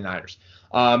Francisco 49ers.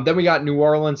 Then we got New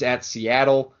Orleans at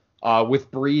Seattle. With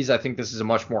Breeze, I think this is a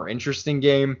much more interesting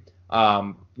game.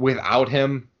 Without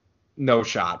him, no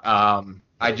shot.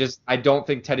 I don't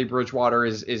think Teddy Bridgewater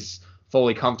is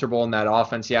fully comfortable in that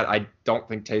offense yet. I don't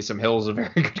think Taysom Hill is a very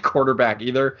good quarterback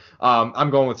either. I'm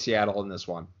going with Seattle in this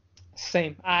one.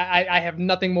 Same. I have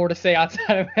nothing more to say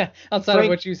outside of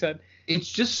what you said.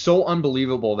 It's just so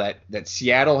unbelievable that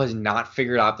Seattle has not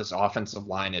figured out this offensive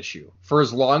line issue. For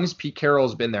as long as Pete Carroll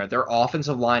has been there, their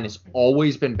offensive line has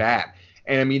always been bad.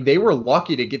 And I mean, they were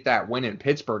lucky to get that win in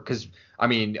Pittsburgh because, I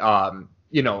mean,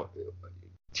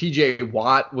 TJ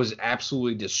Watt was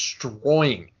absolutely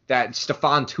destroying that.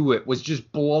 Stephon Tuitt was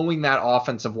just blowing that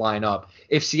offensive line up.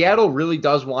 If Seattle really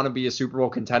does want to be a Super Bowl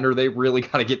contender, they really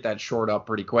got to get that short up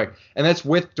pretty quick. And that's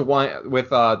with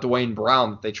Dwayne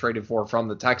Brown that they traded for from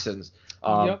the Texans.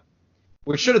 Yep.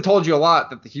 Which should have told you a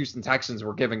lot that the Houston Texans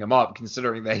were giving them up,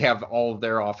 considering they have all of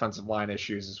their offensive line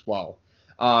issues as well.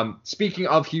 Speaking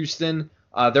of Houston,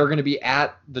 they're going to be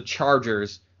at the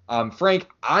Chargers. Frank,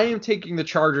 I am taking the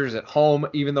Chargers at home,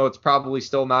 even though it's probably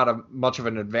still not much of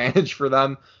an advantage for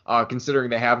them, considering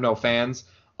they have no fans.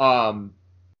 I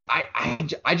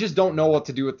just don't know what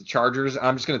to do with the Chargers.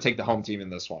 I'm just going to take the home team in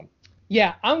this one.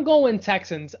 Yeah, I'm going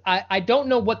Texans. I don't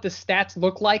know what the stats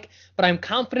look like, but I'm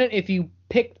confident if you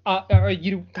picked or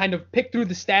you kind of picked through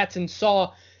the stats and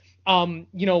saw,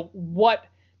 what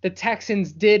the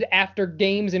Texans did after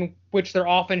games in which their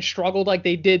offense struggled, like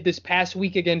they did this past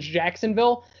week against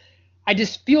Jacksonville. I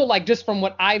just feel like, just from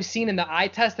what I've seen in the eye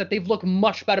test, that they've looked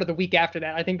much better the week after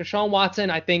that. I think Deshaun Watson,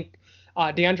 I think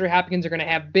DeAndre Hopkins are going to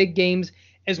have big games.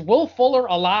 Is Will Fuller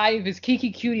alive? Is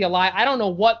Kiki Cutie alive? I don't know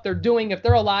what they're doing. If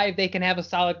they're alive, they can have a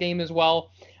solid game as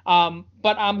well.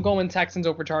 But I'm going Texans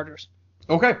over Chargers.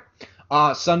 Okay.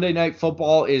 Sunday Night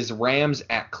Football is Rams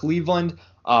at Cleveland.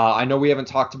 I know we haven't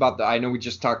talked about I know we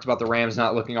just talked about the Rams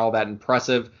not looking all that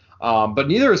impressive. But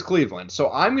neither is Cleveland.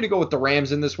 So I'm going to go with the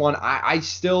Rams in this one. I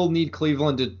still need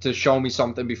Cleveland to show me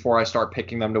something before I start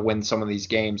picking them to win some of these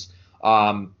games.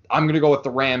 I'm going to go with the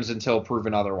Rams until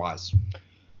proven otherwise.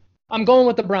 I'm going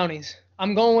with the Brownies.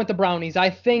 I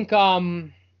think we're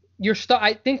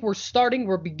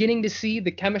beginning to see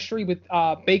the chemistry with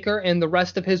Baker and the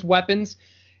rest of his weapons.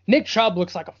 Nick Chubb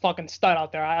looks like a fucking stud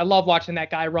out there. I love watching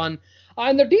that guy run.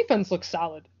 And their defense looks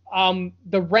solid.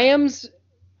 The Rams,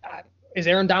 is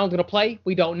Aaron Donald going to play?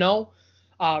 We don't know.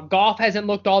 Goff hasn't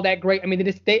looked all that great. I mean,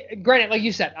 granted, like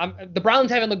you said, the Browns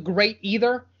haven't looked great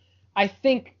either. I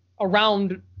think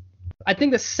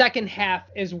the second half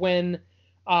is when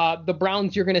the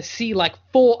Browns, you're going to see like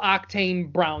full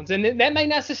octane Browns. And that may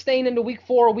not sustain into week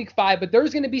 4 or week 5, but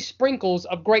there's going to be sprinkles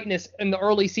of greatness in the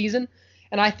early season.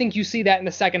 And I think you see that in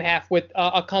the second half with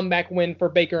a comeback win for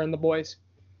Baker and the boys.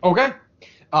 Okay.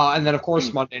 And then, of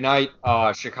course, Monday night,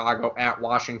 Chicago at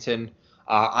Washington.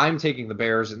 I'm taking the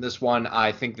Bears in this one.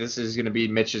 I think this is going to be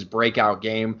Mitch's breakout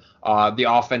game, the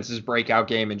offense's breakout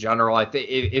game in general. I think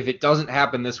if it doesn't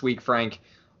happen this week, Frank,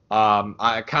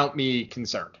 I count me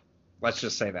concerned. Let's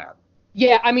just say that.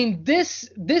 Yeah, I mean this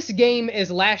game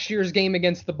is last year's game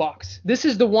against the Bucks. This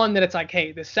is the one that it's like,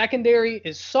 hey, the secondary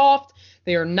is soft.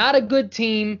 They are not a good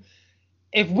team.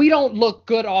 If we don't look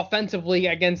good offensively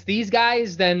against these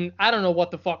guys, then I don't know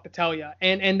what the fuck to tell you.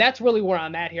 And that's really where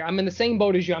I'm at here. I'm in the same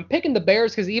boat as you. I'm picking the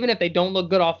Bears because even if they don't look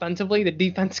good offensively, the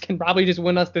defense can probably just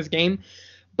win us this game.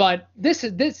 But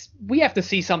this we have to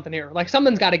see something here. Like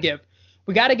something's got to give.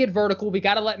 We got to get vertical. We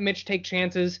got to let Mitch take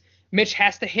chances. Mitch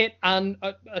has to hit on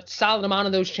a solid amount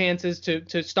of those chances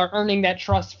to start earning that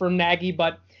trust from Nagy.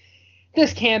 But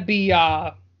this can't be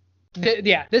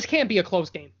this can't be a close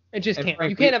game. It just can't.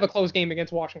 You can't have a close game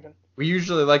against Washington. We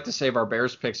usually like to save our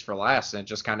Bears picks for last, and it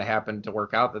just kind of happened to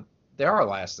work out that they are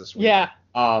last this week. Yeah.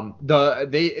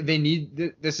 They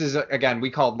need this is again, we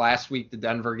called last week the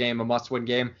Denver game a must-win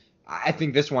game. I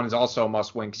think this one is also a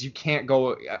must-win because you can't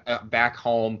go back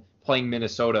home playing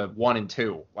Minnesota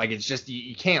 1-2. Like it's just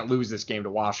you can't lose this game to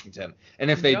Washington.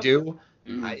 And if they do,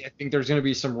 I think there's going to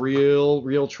be some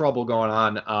real trouble going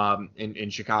on in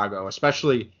Chicago,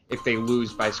 especially if they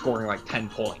lose by scoring like 10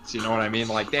 points. You know what I mean?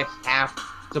 Like they have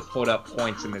to put up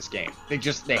points in this game. They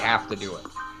have to do it.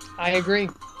 I agree.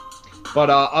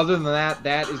 But other than that,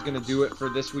 that is going to do it for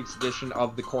this week's edition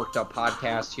of the Corked Up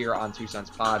Podcast here on 2 Cents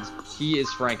Pods. He is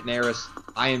Frank Naris.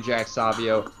 I am Jack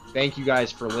Savio. Thank you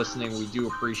guys for listening. We do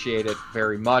appreciate it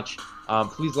very much.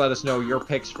 Please let us know your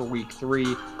picks for week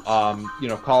 3.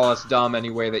 Call us dumb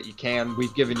any way that you can.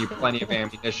 We've given you plenty of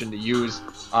ammunition to use.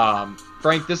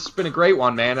 Frank, this has been a great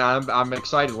one, man. I'm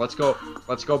excited. Let's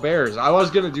go Bears. I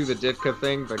was gonna do the Ditka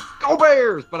thing, but go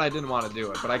Bears, but I didn't want to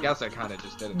do it. But I guess I kind of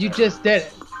just did it. You just did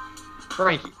it.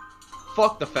 Frankie,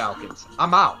 fuck the Falcons.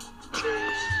 I'm out.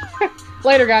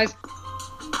 Later, guys.